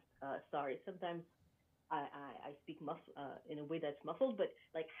the moves sorry, sometimes I speak in a way that's muffled, but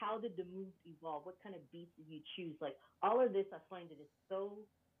like how did the moves evolve, what kind of beats did you choose, like all of this I find it is so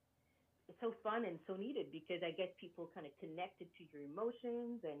fun and so needed, because I guess people kind of connected to your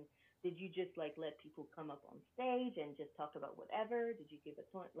emotions. And did you just like let people come up on stage and just talk about whatever? Did you give a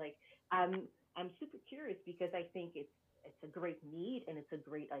point? Like I'm super curious because I think it's a great need and it's a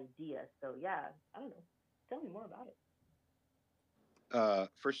great idea. So yeah, I don't know. Tell me more about it.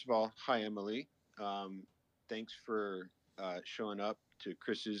 First of all, hi Emily. Um, Thanks for showing up to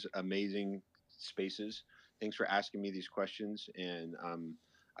Chris's amazing spaces. Thanks for asking me these questions, and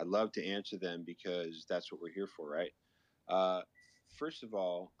I love to answer them because that's what we're here for, right? Uh, First of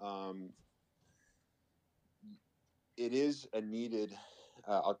all, it is a needed.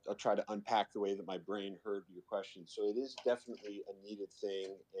 I'll try to unpack the way that my brain heard your question. So it is definitely a needed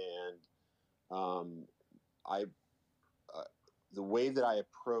thing, and I uh, the way that I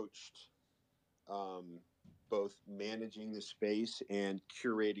approached um, both managing the space and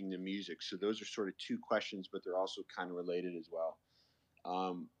curating the music. So those are sort of two questions, but they're also kind of related as well.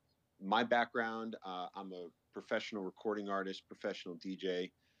 Um, my background, I'm a professional recording artist, professional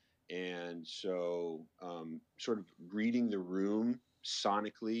DJ, and so sort of reading the room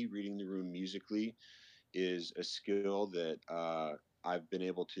sonically, reading the room musically is a skill that I've been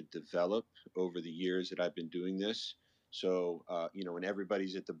able to develop over the years that I've been doing this. So, when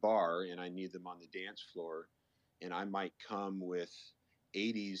everybody's at the bar and I need them on the dance floor, and I might come with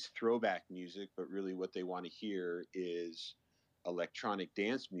 80s throwback music, but really what they want to hear is electronic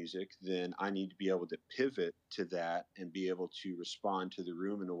dance music, then I need to be able to pivot to that and be able to respond to the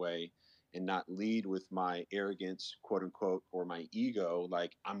room in a way and not lead with my arrogance, quote unquote, or my ego,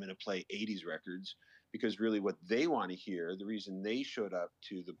 like I'm going to play 80s records, because really what they want to hear, the reason they showed up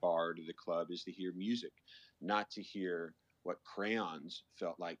to the bar, to the club, is to hear music, not to hear what crayons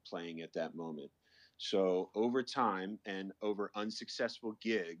felt like playing at that moment. So over time and over unsuccessful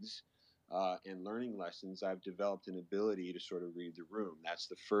gigs and learning lessons, I've developed an ability to sort of read the room. That's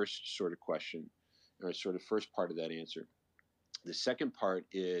the first sort of question, or sort of first part of that answer. The second part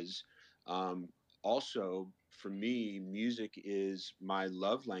is um, also for me, music is my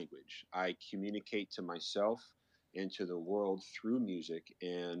love language. I communicate to myself and to the world through music.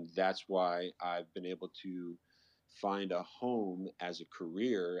 And that's why I've been able to find a home as a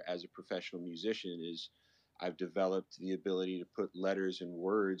career, as a professional musician, is I've developed the ability to put letters and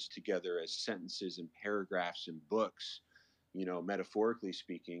words together as sentences and paragraphs and books, metaphorically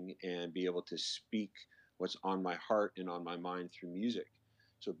speaking, and be able to speak what's on my heart and on my mind through music.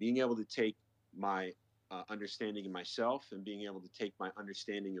 So being able to take my understanding of myself and being able to take my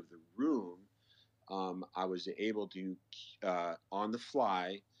understanding of the room, I was able to, on the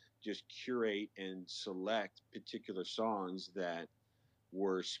fly, just curate and select particular songs that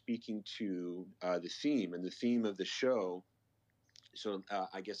were speaking to the theme. And the theme of the show, so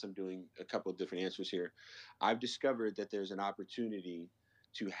I guess I'm doing a couple of different answers here. I've discovered that there's an opportunity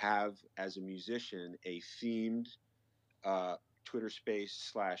to have, as a musician, a themed uh, Twitter space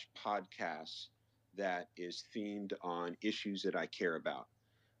slash podcast that is themed on issues that I care about.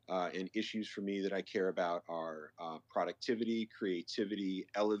 And issues for me that I care about are productivity, creativity,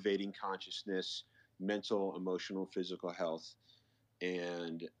 elevating consciousness, mental, emotional, physical health.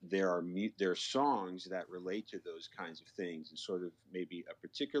 And there are songs that relate to those kinds of things in sort of maybe a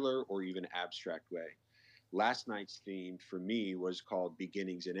particular or even abstract way. Last night's theme for me was called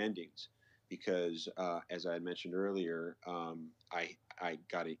Beginnings and Endings because, as I had mentioned earlier, I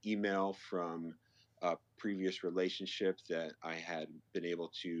got an email from a previous relationship that I had been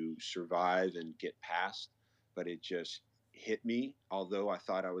able to survive and get past, but it just hit me. Although I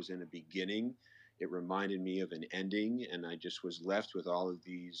thought I was in a beginning, it reminded me of an ending, and I just was left with all of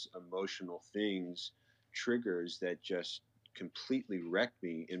these emotional things, triggers that just completely wrecked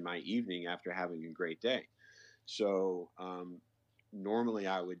me in my evening after having a great day. So normally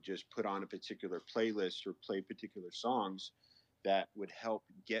I would just put on a particular playlist or play particular songs that would help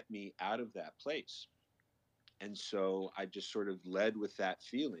get me out of that place. And so I just sort of led with that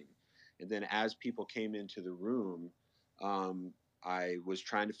feeling. And then as people came into the room, I was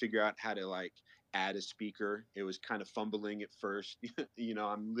trying to figure out how to like add a speaker. It was kind of fumbling at first.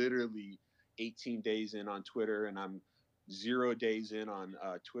 I'm literally 18 days in on Twitter and I'm 0 days in on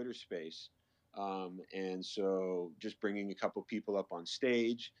Twitter Space. And so just bringing a couple people up on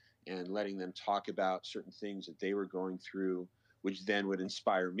stage and letting them talk about certain things that they were going through, which then would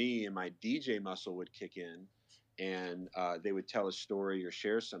inspire me and my DJ muscle would kick in and they would tell a story or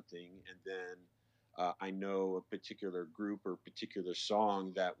share something. And then I know a particular group or particular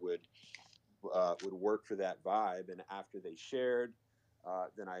song that would work for that vibe. And after they shared,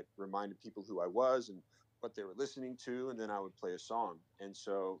 then I reminded people who I was and what they were listening to, and then I would play a song. And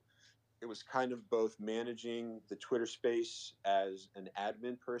so it was kind of both managing the Twitter space as an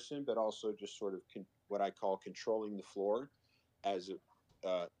admin person, but also just sort of what I call controlling the floor as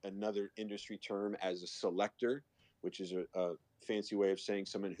another industry term as a selector, which is a fancy way of saying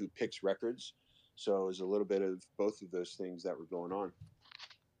someone who picks records. So it was a little bit of both of those things that were going on.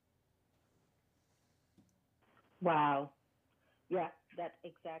 Wow. Yeah, that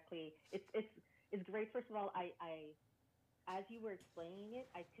exactly. It's great. First of all, I as you were explaining it,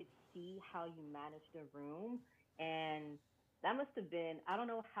 I could see how you managed the room, and that must have been. I don't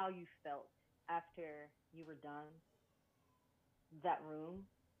know how you felt after you were done that room.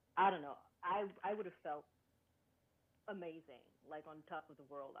 I don't know. I would have felt amazing, like on top of the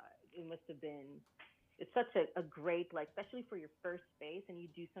world. It must have been. It's such a great, like, especially for your first space, and you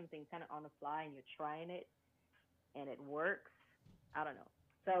do something kind of on the fly, and you're trying it, and it works. I don't know.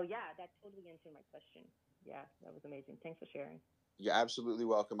 So yeah, that totally answered my question. Yeah, that was amazing. Thanks for sharing. You're absolutely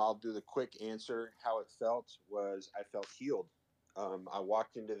welcome. I'll do the quick answer. How it felt was I felt healed. I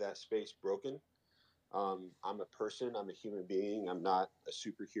walked into that space broken. I'm a person, I'm a human being. I'm not a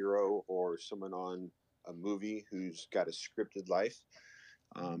superhero or someone on a movie who's got a scripted life.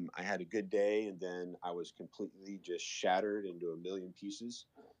 I had a good day and then I was completely just shattered into a million pieces.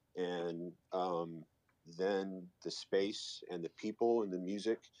 And then the space and the people and the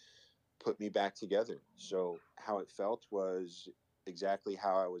music put me back together. So, how it felt was exactly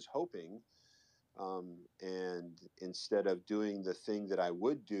how I was hoping. And instead of doing the thing that I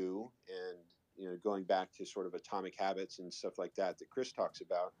would do and going back to sort of atomic habits and stuff like that Chris talks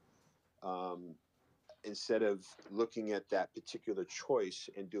about, instead of looking at that particular choice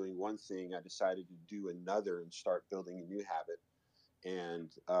and doing one thing, I decided to do another and start building a new habit.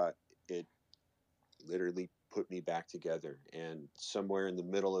 And it literally put me back together. And somewhere in the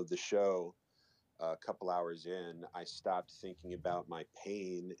middle of the show, a couple hours in, I stopped thinking about my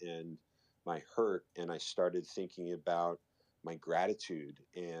pain and my hurt, and I started thinking about my gratitude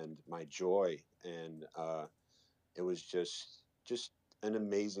and my joy. And it was just an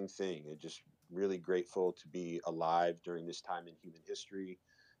amazing thing. It just really grateful to be alive during this time in human history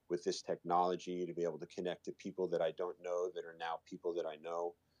with this technology, to be able to connect to people that I don't know that are now people that I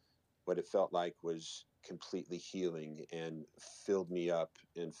know. What it felt like was completely healing and filled me up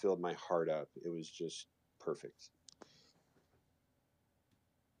and filled my heart up. It was just perfect.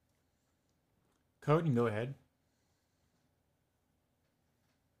 Code, go ahead.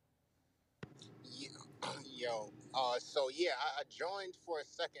 Yeah, Yo, so yeah, I joined for a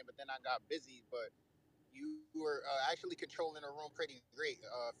second, but then I got busy. But you were actually controlling the room pretty great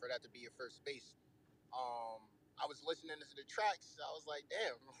for that to be your first space. I was listening to the tracks. I was like,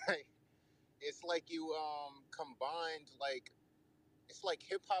 damn, like it's like you combined like it's like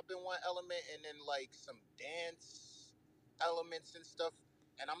hip hop in one element and then like some dance elements and stuff.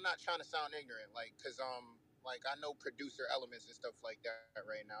 And I'm not trying to sound ignorant, like I know producer elements and stuff like that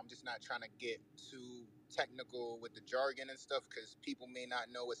right now. I'm just not trying to get too technical with the jargon and stuff because people may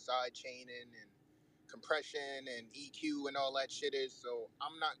not know what side chaining and compression and EQ and all that shit is. So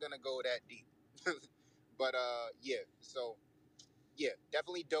I'm not gonna go that deep. But yeah, so yeah,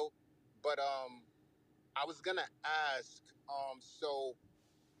 definitely dope. But I was gonna ask, so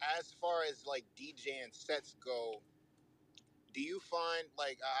as far as like DJing sets go, do you find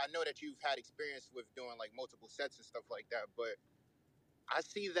like I know that you've had experience with doing like multiple sets and stuff like that, but I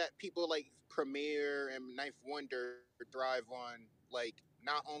see that people like Premiere and Ninth Wonder thrive on like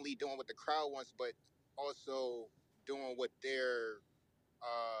not only doing what the crowd wants, but also doing what their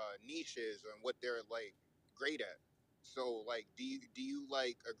niche is and what they're like great at. So like, do you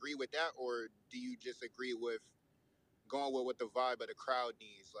like agree with that, or do you just agree with going with what the vibe of the crowd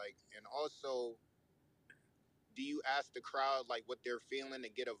needs? Like, and also, do you ask the crowd like what they're feeling to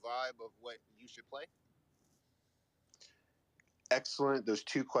get a vibe of what you should play? Excellent. Those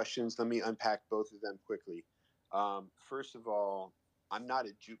two questions. Let me unpack both of them quickly. First of all, I'm not a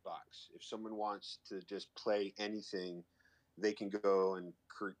jukebox. If someone wants to just play anything, they can go and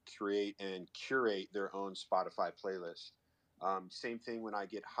create and curate their own Spotify playlist. Same thing when I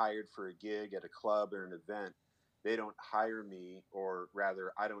get hired for a gig at a club or an event. They don't hire me, or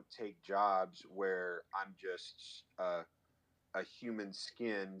rather, I don't take jobs where I'm just a human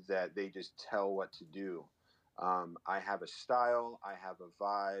skin that they just tell what to do. I have a style, I have a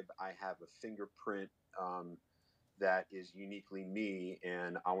vibe, I have a fingerprint that is uniquely me,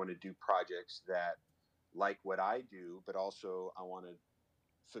 and I want to do projects that like what I do, but also I want to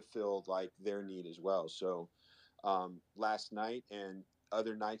fulfill like their need as well. So last night and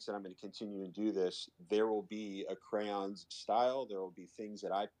other nights that I'm going to continue and do this, there will be a crayons style. There will be things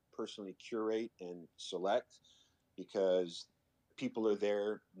that I personally curate and select because people are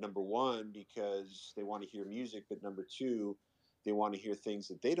there, number one, because they want to hear music, but number two, they want to hear things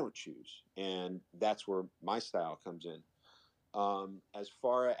that they don't choose. And that's where my style comes in. As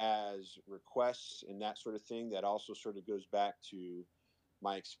far as requests and that sort of thing, that also sort of goes back to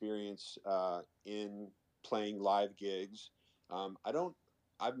my experience in playing live gigs. I don't,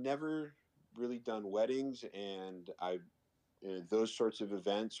 I've never really done weddings and those sorts of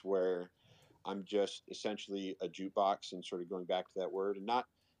events where I'm just essentially a jukebox and sort of going back to that word, and not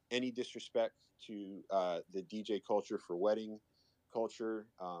any disrespect to the DJ culture for wedding culture.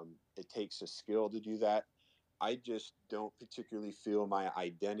 It takes a skill to do that. I just don't particularly feel my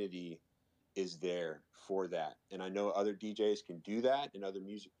identity is there for that. And I know other DJs can do that and other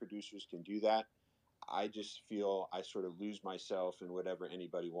music producers can do that. I just feel I sort of lose myself in whatever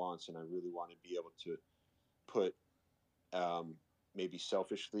anybody wants. And I really want to be able to put, um, maybe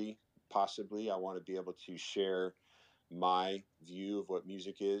selfishly, possibly, I want to be able to share my view of what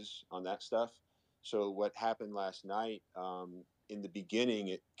music is on that stuff. So what happened last night, in the beginning,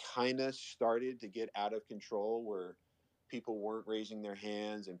 it kind of started to get out of control where people weren't raising their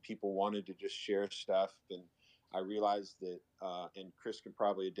hands and people wanted to just share stuff. And I realized that, and Chris can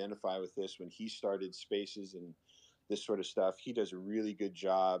probably identify with this, when he started spaces and this sort of stuff, he does a really good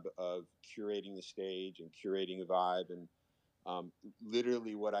job of curating the stage and curating a vibe. And um,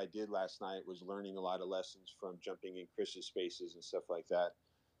 literally, what I did last night was learning a lot of lessons from jumping in Chris's spaces and stuff like that.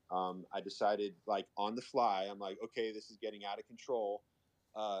 I decided, like on the fly, I'm like, okay, this is getting out of control.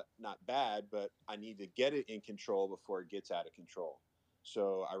 Not bad, but I need to get it in control before it gets out of control.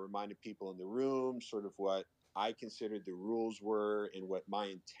 So I reminded people in the room sort of what I considered the rules were and what my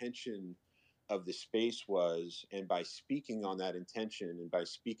intention of the space was. And by speaking on that intention and by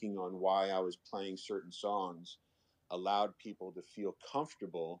speaking on why I was playing certain songs, allowed people to feel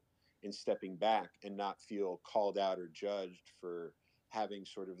comfortable in stepping back and not feel called out or judged for having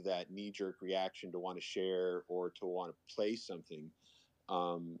sort of that knee-jerk reaction to want to share or to want to play something.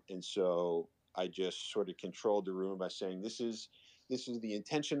 And so I just sort of controlled the room by saying, this is the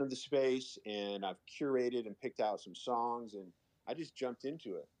intention of the space, and I've curated and picked out some songs, and I just jumped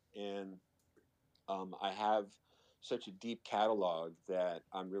into it. And I have such a deep catalog that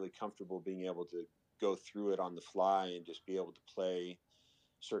I'm really comfortable being able to go through it on the fly and just be able to play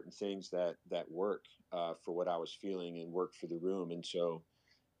certain things that work for what I was feeling and work for the room. And so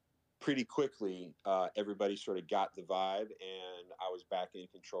pretty quickly, everybody sort of got the vibe, and I was back in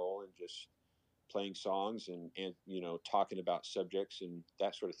control and just playing songs and talking about subjects and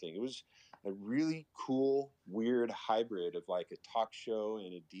that sort of thing. It was a really cool, weird hybrid of like a talk show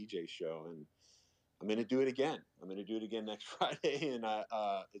and a DJ show. And I'm going to do it again. I'm going to do it again next Friday. And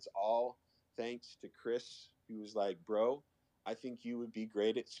it's all thanks to Chris, who was like, bro, I think you would be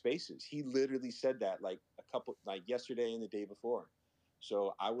great at spaces. He literally said that like yesterday and the day before.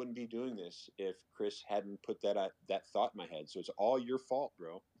 So I wouldn't be doing this if Chris hadn't put that thought in my head. So it's all your fault,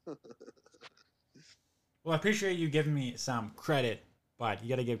 bro. Well, I appreciate you giving me some credit, but you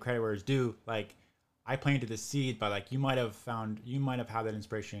got to give credit where it's due. Like, I planted the seed, but like you might have had that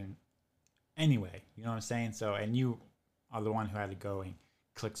inspiration anyway. You know what I'm saying? So, and you are the one who had to go and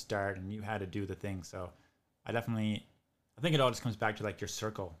click start, and you had to do the thing. So, I think it all just comes back to like your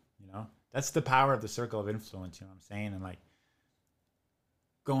circle. You know, that's the power of the circle of influence. You know what I'm saying? And like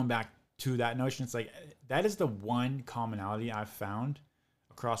going back to that notion, it's like that is the one commonality I've found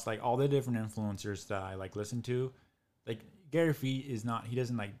across like all the different influencers that I like listen to. Like Gary Vee he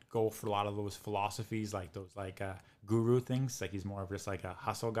doesn't like go for a lot of those philosophies, like those like guru things. Like he's more of just like a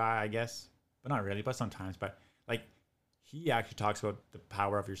hustle guy, I guess, but not really, but sometimes. But like he actually talks about the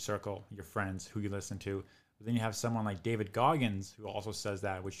power of your circle, your friends, who you listen to. But then you have someone like David Goggins who also says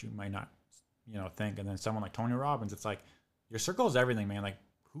that, which you might not, think. And then someone like Tony Robbins, it's like your circle is everything, man. Like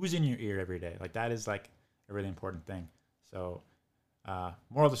who's in your ear every day? Like that is like a really important thing. So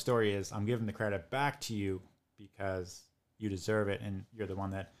moral of the story is I'm giving the credit back to you because you deserve it and you're the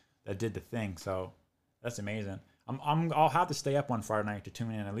one that did the thing. So that's amazing. I'll have to stay up on Friday night to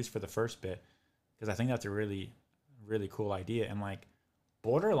tune in at least for the first bit because I think that's a really, really cool idea. And like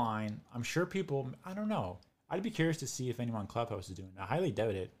borderline, I'm sure people, I don't know. I'd be curious to see if anyone on Clubhouse is doing it. I highly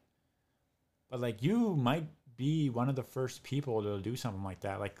doubt it. But like you might be one of the first people to do something like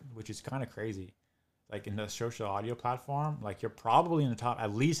that, like which is kind of crazy. Like in the social audio platform, like you're probably in the top,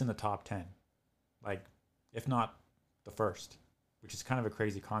 at least in the top 10, like if not the first, which is kind of a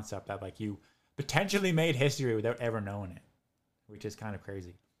crazy concept that like you potentially made history without ever knowing it, which is kind of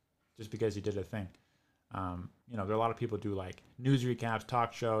crazy just because you did a thing. There are a lot of people who do like news recaps,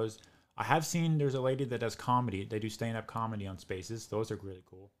 talk shows. I have seen there's a lady that does comedy. They do stand-up comedy on Spaces. Those are really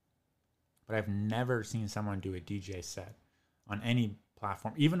cool. But I've never seen someone do a DJ set on any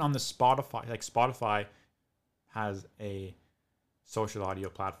platform, even on the Spotify. Like Spotify has a social audio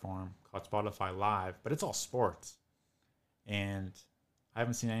platform called Spotify Live, but it's all sports. And I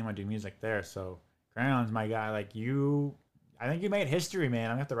haven't seen anyone do music there. So Crayon's my guy. Like you, I think you made history, man.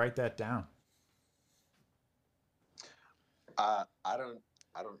 I'm gonna have to write that down.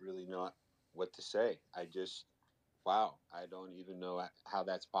 I don't really know what to say. Wow, I don't even know how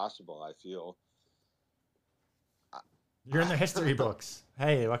that's possible. I feel you're in the history books.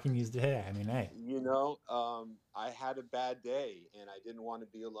 Hey, what can you say? I mean, hey. I had a bad day and I didn't want to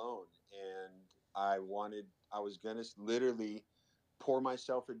be alone. And I was going to literally pour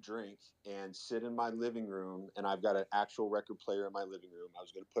myself a drink and sit in my living room. And I've got an actual record player in my living room. I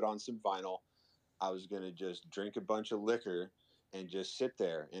was going to put on some vinyl. I was going to just drink a bunch of liquor and just sit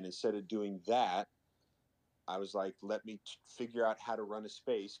there. And instead of doing that, I was like, let me figure out how to run a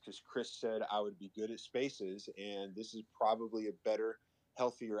space because Chris said I would be good at spaces. And this is probably a better,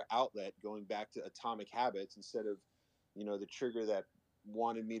 healthier outlet going back to Atomic Habits instead of, the trigger that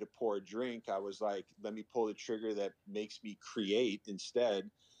wanted me to pour a drink. I was like, let me pull the trigger that makes me create instead.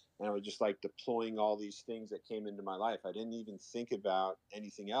 And I was just like deploying all these things that came into my life. I didn't even think about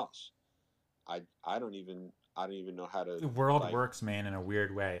anything else. I don't even know how to. The world works, man, in a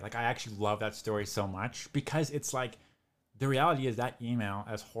weird way. Like I actually love that story so much because it's like the reality is that email,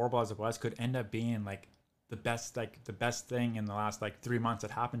 as horrible as it was, could end up being like the best thing in the last like 3 months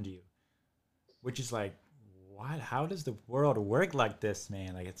that happened to you. Which is like, what? How does the world work like this,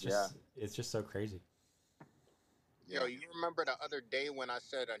 man? Like it's just so crazy. Yo, you remember the other day when I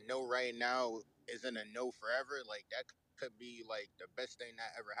said a no right now isn't a no forever? Like that could be like the best thing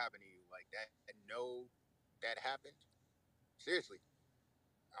that ever happened to you. Like that no that happened. Seriously.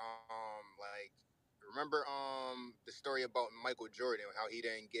 Like remember the story about Michael Jordan, how he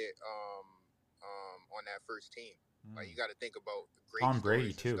didn't get on that first team. Like you got to think about great Tom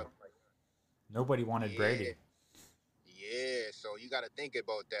Brady stories too. and stuff like that. Nobody wanted Brady. Yeah, so you got to think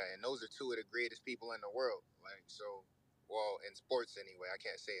about that, and those are two of the greatest people in the world. Like so, well, in sports anyway. I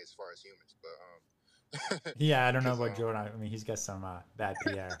can't say as far as humans, but yeah, I don't know about Jordan. I mean, he's got some bad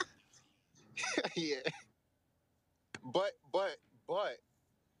PR. Yeah, but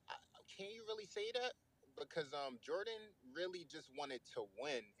can you really say that? Because Jordan really just wanted to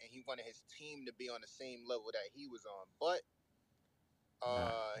win, and he wanted his team to be on the same level that he was on. But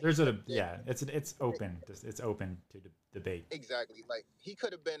it's open. It's open to debate. Exactly. Like he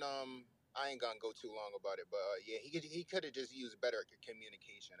could have been I ain't gonna go too long about it, but yeah, he could have just used better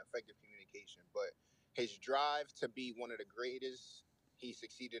communication, effective communication. But his drive to be one of the greatest, he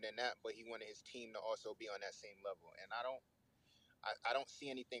succeeded in that. But he wanted his team to also be on that same level, and I don't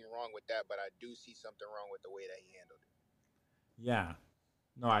see anything wrong with that. But I do see something wrong with the way that he handled it. Yeah.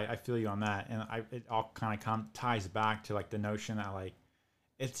 No, I feel you on that, and it all kind of ties back to like the notion that like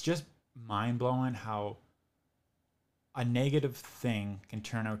it's just mind blowing how a negative thing can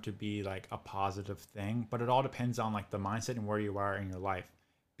turn out to be like a positive thing, but it all depends on like the mindset and where you are in your life.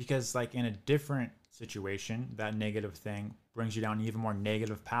 Because like in a different situation, that negative thing brings you down an even more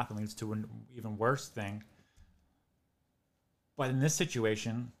negative path and leads to an even worse thing. But in this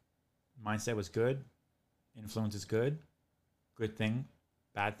situation, mindset was good, influence is good, good thing,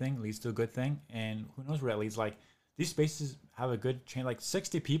 bad thing leads to a good thing, and who knows where that leads. Like these spaces have a good chain, like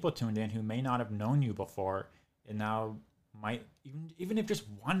 60 people tuned in who may not have known you before, and now might even if just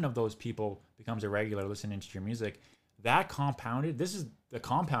one of those people becomes a regular listening to your music, that compounded. This is the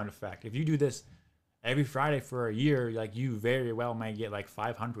compound effect. If you do this every Friday for a year, like you very well might get like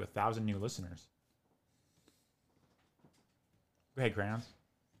 500, 1,000 new listeners. Go ahead, Crayons.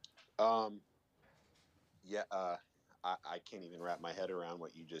 Um, yeah, I can't even wrap my head around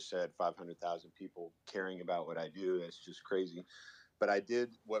what you just said. 500,000 people caring about what I do. That's just crazy. But I did,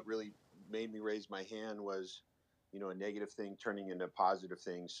 what really made me raise my hand was, a negative thing turning into a positive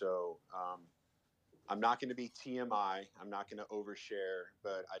thing. So I'm not going to be TMI. I'm not going to overshare,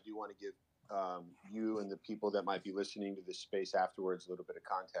 but I do want to give you and the people that might be listening to this space afterwards a little bit of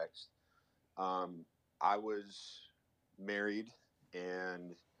context. I was married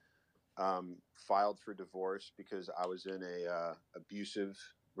and filed for divorce because I was in a abusive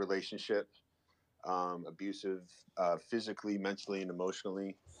relationship, abusive physically, mentally, and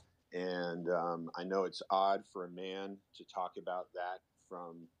emotionally. And I know it's odd for a man to talk about that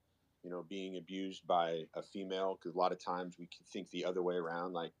from, being abused by a female, because a lot of times we can think the other way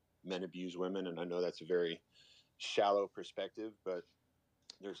around, like men abuse women. And I know that's a very shallow perspective, but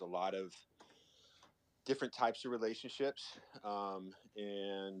there's a lot of different types of relationships.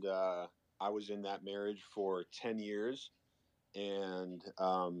 And I was in that marriage for 10 years. And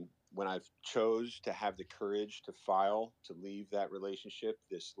when I chose to have the courage to file to leave that relationship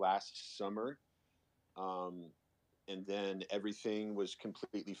this last summer, um, and then everything was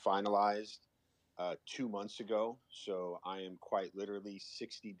completely finalized 2 months ago. So I am quite literally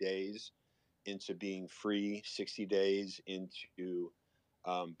 60 days into being free, 60 days into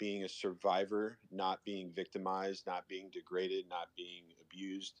being a survivor, not being victimized, not being degraded, not being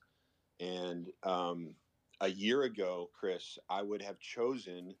abused. And a year ago, Chris, I would have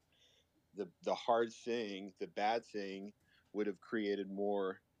chosen the hard thing, the bad thing would have created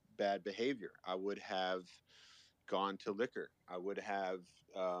more bad behavior. I would have gone to liquor. I would have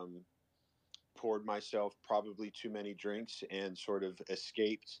um, poured myself probably too many drinks and sort of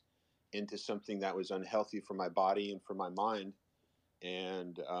escaped into something that was unhealthy for my body and for my mind.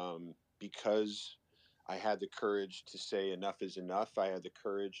 And because I had the courage to say enough is enough, I had the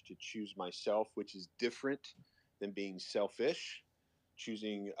courage to choose myself, which is different than being selfish.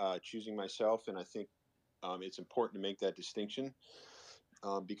 Choosing myself, and I think it's important to make that distinction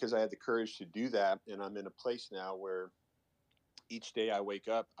because I had the courage to do that, and I'm in a place now where each day I wake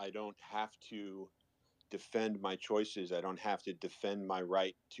up, I don't have to defend my choices. I don't have to defend my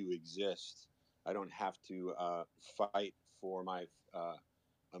right to exist. I don't have to fight for my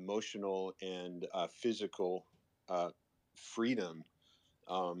emotional and physical uh, freedom.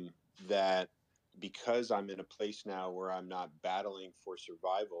 Um, that because I'm in a place now where I'm not battling for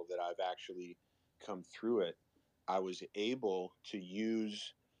survival, that I've actually come through it, I was able to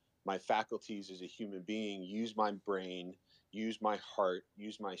use my faculties as a human being, use my brain, use my heart,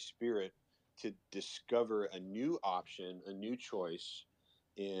 use my spirit to discover a new option, a new choice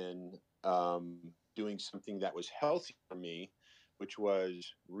in doing something that was healthy for me, which was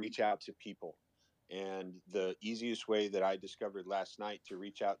reach out to people. And the easiest way that I discovered last night to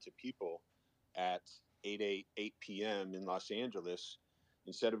reach out to people at 8 p.m. in Los Angeles,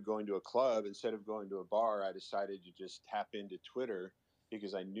 instead of going to a club, instead of going to a bar, I decided to just tap into Twitter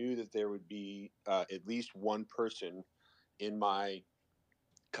because I knew that there would be at least one person in my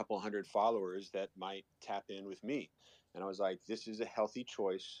couple hundred followers that might tap in with me. And I was like, this is a healthy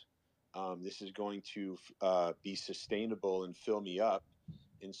choice. This is going to be sustainable and fill me up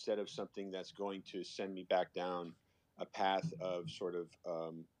instead of something that's going to send me back down a path of sort of,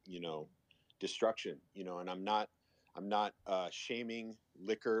 destruction, and I'm not shaming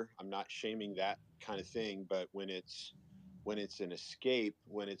liquor. I'm not shaming that kind of thing. But when it's an escape,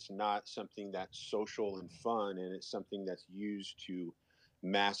 when it's not something that's social and fun, and it's something that's used to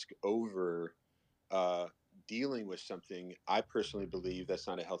mask over uh, dealing with something, I personally believe that's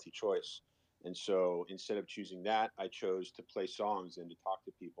not a healthy choice. And so instead of choosing that, I chose to play songs and to talk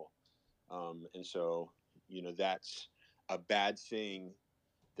to people. And so, that's a bad thing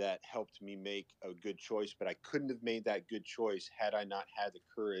that helped me make a good choice, but I couldn't have made that good choice had I not had the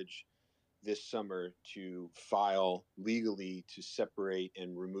courage this summer to file legally to separate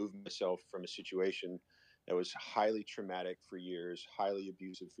and remove myself from a situation that was highly traumatic for years, highly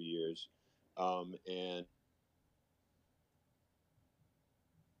abusive for years. And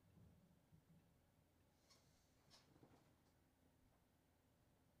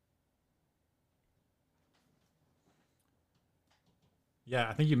Yeah,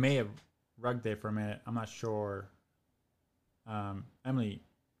 I think you may have rugged there for a minute. I'm not sure. Emily,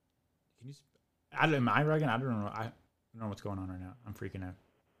 can you? I don't. Am I rugging? I don't know. I don't know what's going on right now. I'm freaking out.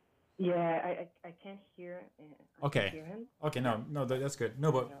 Yeah, I can't hear. I can't Okay. hear him. Okay. Yeah. No, that's good.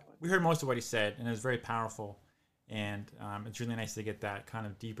 No, but we heard most of what he said, and it was very powerful. And it's really nice to get that kind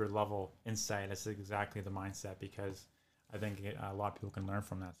of deeper level insight. That's exactly the mindset because I think a lot of people can learn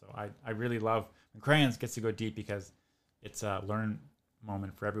from that. So I really love when Crayons gets to go deep because it's a learn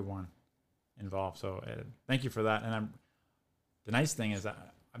moment for everyone involved. So thank you for that. And the nice thing is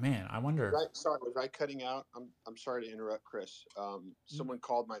that, man, I wonder. right, sorry, was I cutting out? I'm sorry to interrupt, Chris. Someone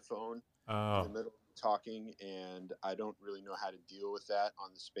called my phone in the middle of talking, and I don't really know how to deal with that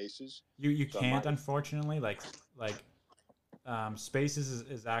on the spaces. You So I can't, might. unfortunately. Like Spaces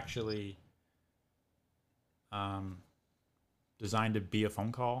is actually um, designed to be a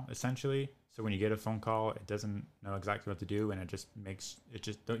phone call essentially. So when you get a phone call, it doesn't know exactly what to do, and it just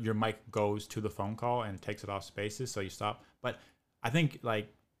your mic goes to the phone call and takes it off Spaces, so you stop. But I think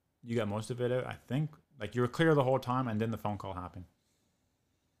like you got most of it. I think like you were clear the whole time, and then the phone call happened.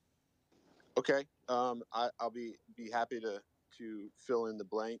 Okay. I'll be happy to fill in the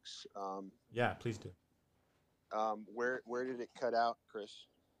blanks. Yeah, please do. Where did it cut out, Chris?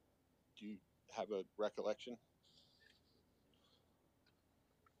 Do you have a recollection?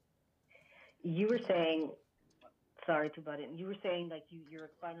 You were saying, sorry to butt in. You were saying like you're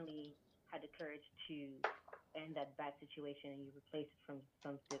finally had the courage to end that bad situation and you replace it from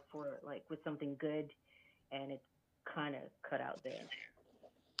something for like with something good, and it kind of cut out there.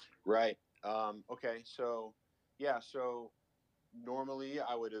 Right. Okay. So, yeah. So normally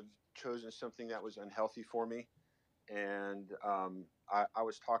I would have chosen something that was unhealthy for me. And I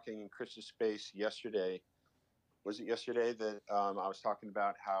was talking in Chris's space yesterday. Was it yesterday that I was talking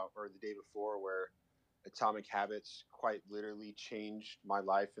about how, or the day before, where Atomic Habits quite literally changed my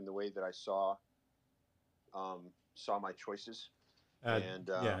life in the way that I saw my choices, and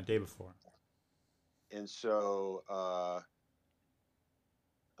Yeah, day before. so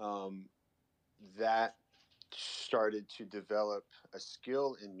um, that started to develop a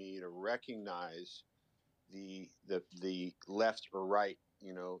skill in me to recognize the left or right,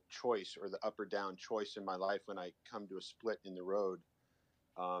 choice, or the up or down choice in my life when I come to a split in the road,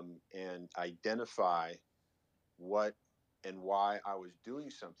 and identify what and why I was doing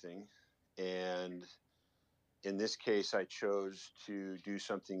something. And in this case, I chose to do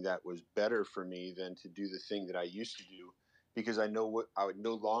something that was better for me than to do the thing that I used to do, because I know what I would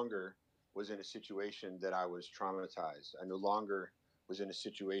no longer was in a situation that I was traumatized. I no longer was in a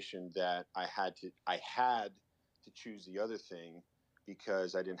situation that I had to choose the other thing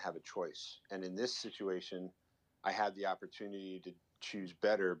because I didn't have a choice. And in this situation, I had the opportunity to choose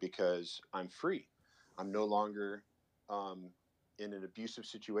better because I'm free. I'm no longer in an abusive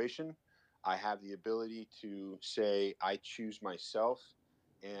situation. I have the ability to say, I choose myself.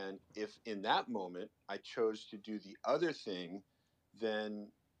 And if in that moment I chose to do the other thing, then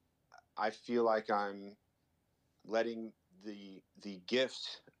I feel like I'm letting the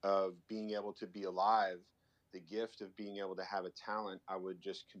gift of being able to be alive, the gift of being able to have a talent, I would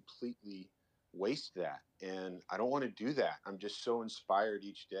just completely waste that. And I don't want to do that. I'm just so inspired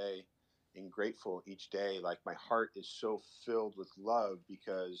each day and grateful each day. Like my heart is so filled with love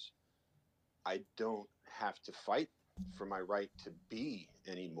because I don't have to fight for my right to be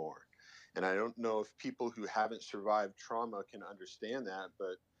anymore. And I don't know if people who haven't survived trauma can understand that,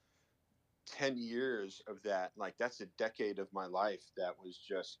 but 10 years of that, like that's a decade of my life that was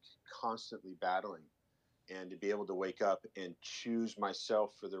just constantly battling. And to be able to wake up and choose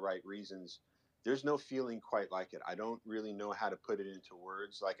myself for the right reasons, there's no feeling quite like it. I don't really know how to put it into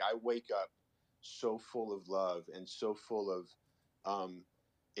words. Like I wake up so full of love and so full of um,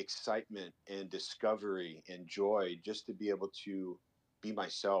 excitement and discovery and joy just to be able to be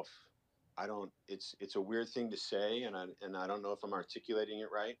myself. I don't. It's a weird thing to say, and I don't know if I'm articulating it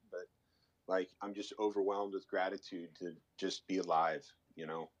right, but like I'm just overwhelmed with gratitude to just be alive. you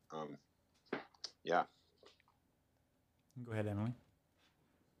know. Yeah. Go ahead, Emily.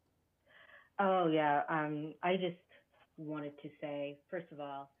 Oh yeah. I just wanted to say, first of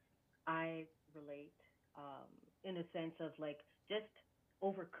all, I relate in a sense of like just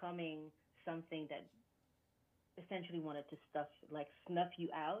overcoming something that essentially wanted to stuff like snuff you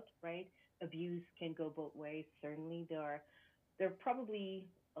out, right? Abuse can go both ways. Certainly, there are probably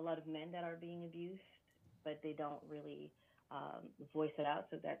a lot of men that are being abused, but they don't really voice it out.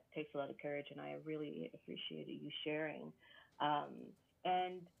 So that takes a lot of courage, and I really appreciated you sharing.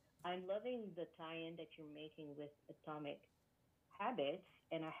 And I'm loving the tie-in that you're making with atomic habits.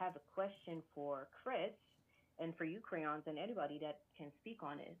 And I have a question for Chris and for you, Crayons, and anybody that can speak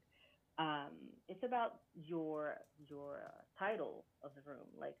on it. Um, it's about your title of the room,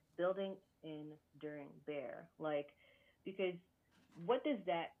 like building enduring bear, like because what does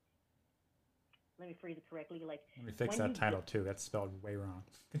that? Let me phrase it correctly. Like Let me fix when that you title too. That's spelled way wrong.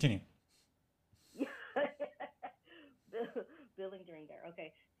 Continue. building during bear.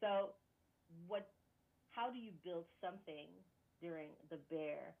 Okay, so what? How do you build something during the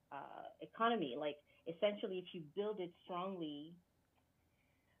bear economy? Like essentially, if you build it strongly,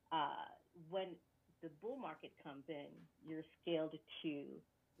 uh, when the bull market comes in, you're scaled to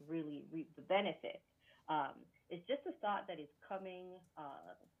really reap the benefit. Um, it's just a thought that is coming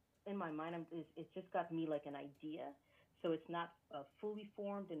in my mind. It's just got me like an idea. So it's not fully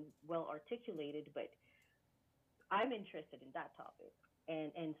formed and well articulated, but I'm interested in that topic.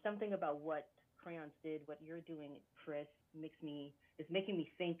 And something about what Crayons did, what you're doing, Chris, makes me is making me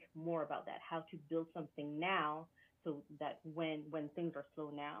think more about that. How to build something now so that when things are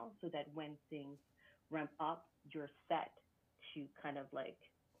slow now, so that when things ramp up, you're set to kind of like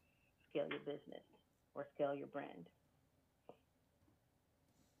scale your business or scale your brand.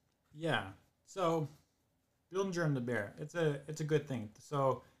 Yeah. So building during the bear, it's a good thing.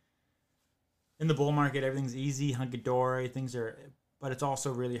 So in the bull market, everything's easy, hunky dory. Things are, but it's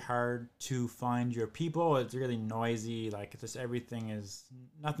also really hard to find your people. It's really noisy. Like it's just everything is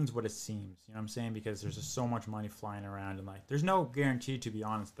nothing's what it seems. You know what I'm saying? Because there's just so much money flying around, and like there's no guarantee, to be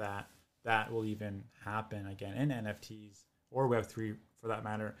honest, that that will even happen again in NFTs or Web3 for that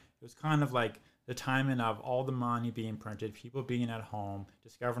matter. It was kind of like the timing of all the money being printed, people being at home,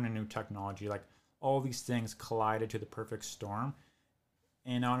 discovering a new technology, like all these things collided to the perfect storm.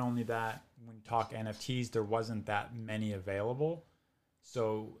 And not only that, when you talk NFTs, there wasn't that many available.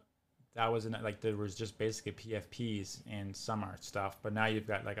 So that wasn't like there was just basically PFPs and some art stuff. But now you've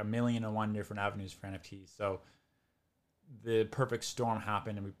got like a million and one different avenues for NFTs. So the perfect storm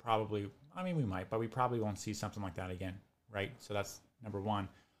happened, and we probably, I mean, we might, but we probably won't see something like that again, right? So that's number one.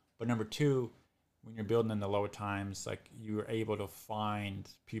 But number two, when you're building in the low times, like you are able to find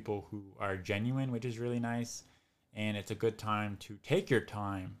people who are genuine, which is really nice. And it's a good time to take your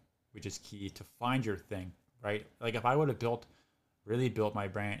time, which is key to find your thing, right? Like if I would have really built my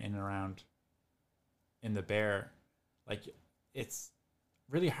brand in and around in the bear, like it's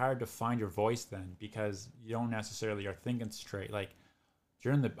really hard to find your voice then because you don't necessarily are thinking straight. Like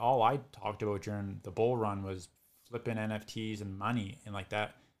during the all I talked about during the bull run was flipping NFTs and money, and like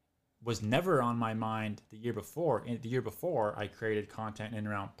that was never on my mind the year before. And the year before, I created content in and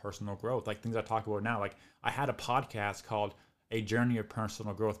around personal growth, like things I talk about now. Like I had a podcast called A Journey of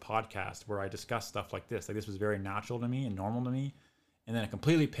Personal Growth Podcast where I discussed stuff like this. Like this was very natural to me and normal to me. And then I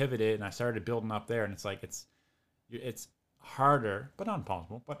completely pivoted and I started building up there. And it's like it's harder, but not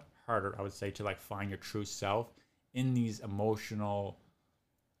impossible, but harder, I would say, to like find your true self in these emotional,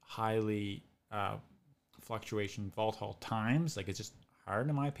 highly fluctuation, volatile times. Like it's just hard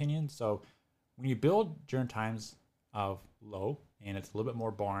in my opinion. So when you build during times of low and it's a little bit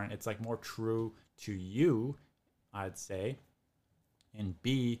more boring, it's like more true to you, I'd say. And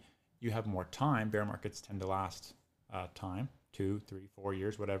B, you have more time. Bear markets tend to last time, 2, 3, 4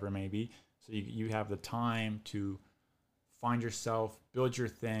 years, whatever it may be. So you have the time to find yourself, build your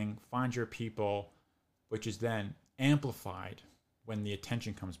thing, find your people, which is then amplified when the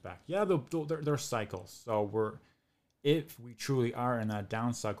attention comes back. Yeah, there are cycles. So if we truly are in that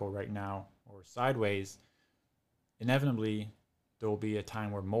down cycle right now or sideways, inevitably there will be a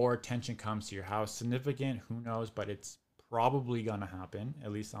time where more attention comes to your house. Significant, who knows, but it's probably gonna happen,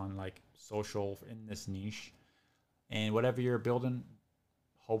 at least on like social in this niche. And whatever you're building,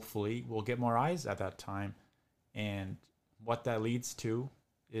 hopefully will get more eyes at that time. And what that leads to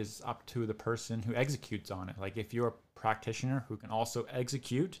is up to the person who executes on it. Like if you're a practitioner who can also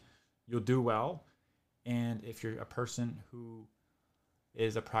execute, you'll do well. And if you're a person who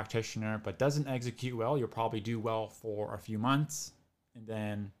is a practitioner but doesn't execute well, you'll probably do well for a few months and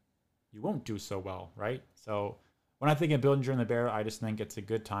then you won't do so well, right? So when I think of building during the bear, I just think it's a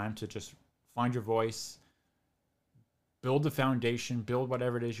good time to just find your voice, build the foundation, build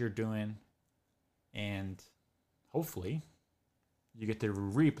whatever it is you're doing, and hopefully you get to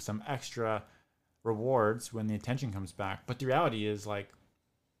reap some extra rewards when the attention comes back. But the reality is, like,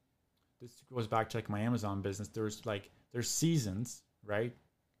 this goes back to like my Amazon business. There's seasons, right?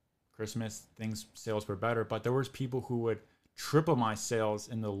 Christmas, sales were better, but there was people who would triple my sales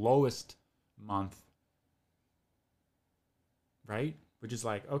in the lowest month, right? Which is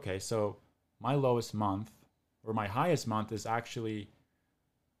like, okay, so my lowest month or my highest month is actually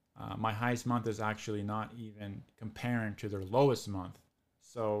not even comparing to their lowest month.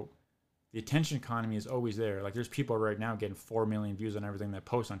 So the attention economy is always there. Like, there's people right now getting 4 million views on everything they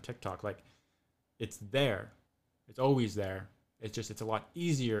post on TikTok. Like, it's there. It's always there. It's a lot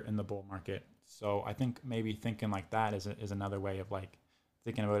easier in the bull market. So I think maybe thinking like that is another way of like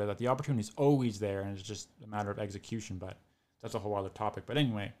thinking about it, that the opportunity is always there and it's just a matter of execution. But that's a whole other topic. But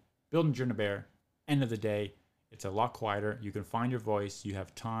anyway, building during the bear, end of the day, it's a lot quieter. You can find your voice, you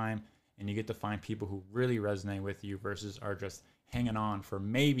have time, and you get to find people who really resonate with you versus are just hanging on for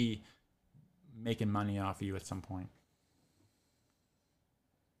maybe making money off of you at some point.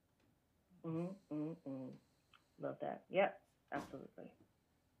 Love that. Yep, absolutely.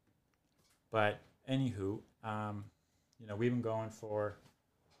 But anywho, we've been going for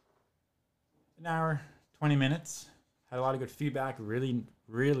an hour, 20 minutes. Had a lot of good feedback, really,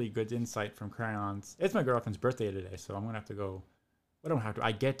 really good insight from Crayons. It's my girlfriend's birthday today, so I'm going to have to go.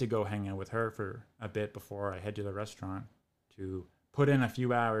 I get to go hang out with her for a bit before I head to the restaurant to put in a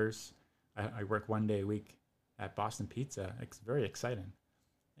few hours. I work 1 day a week at Boston Pizza. It's very exciting.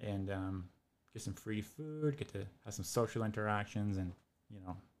 And get some free food, get to have some social interactions, and,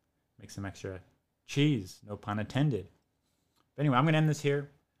 make some extra cheese, no pun intended. But anyway, I'm going to end this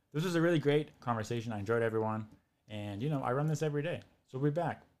here. This was a really great conversation. I enjoyed everyone. And, I run this every day. So we'll be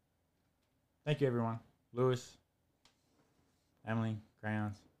back. Thank you, everyone. Lewis, Emily,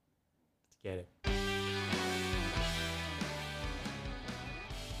 Crayons. Let's get it.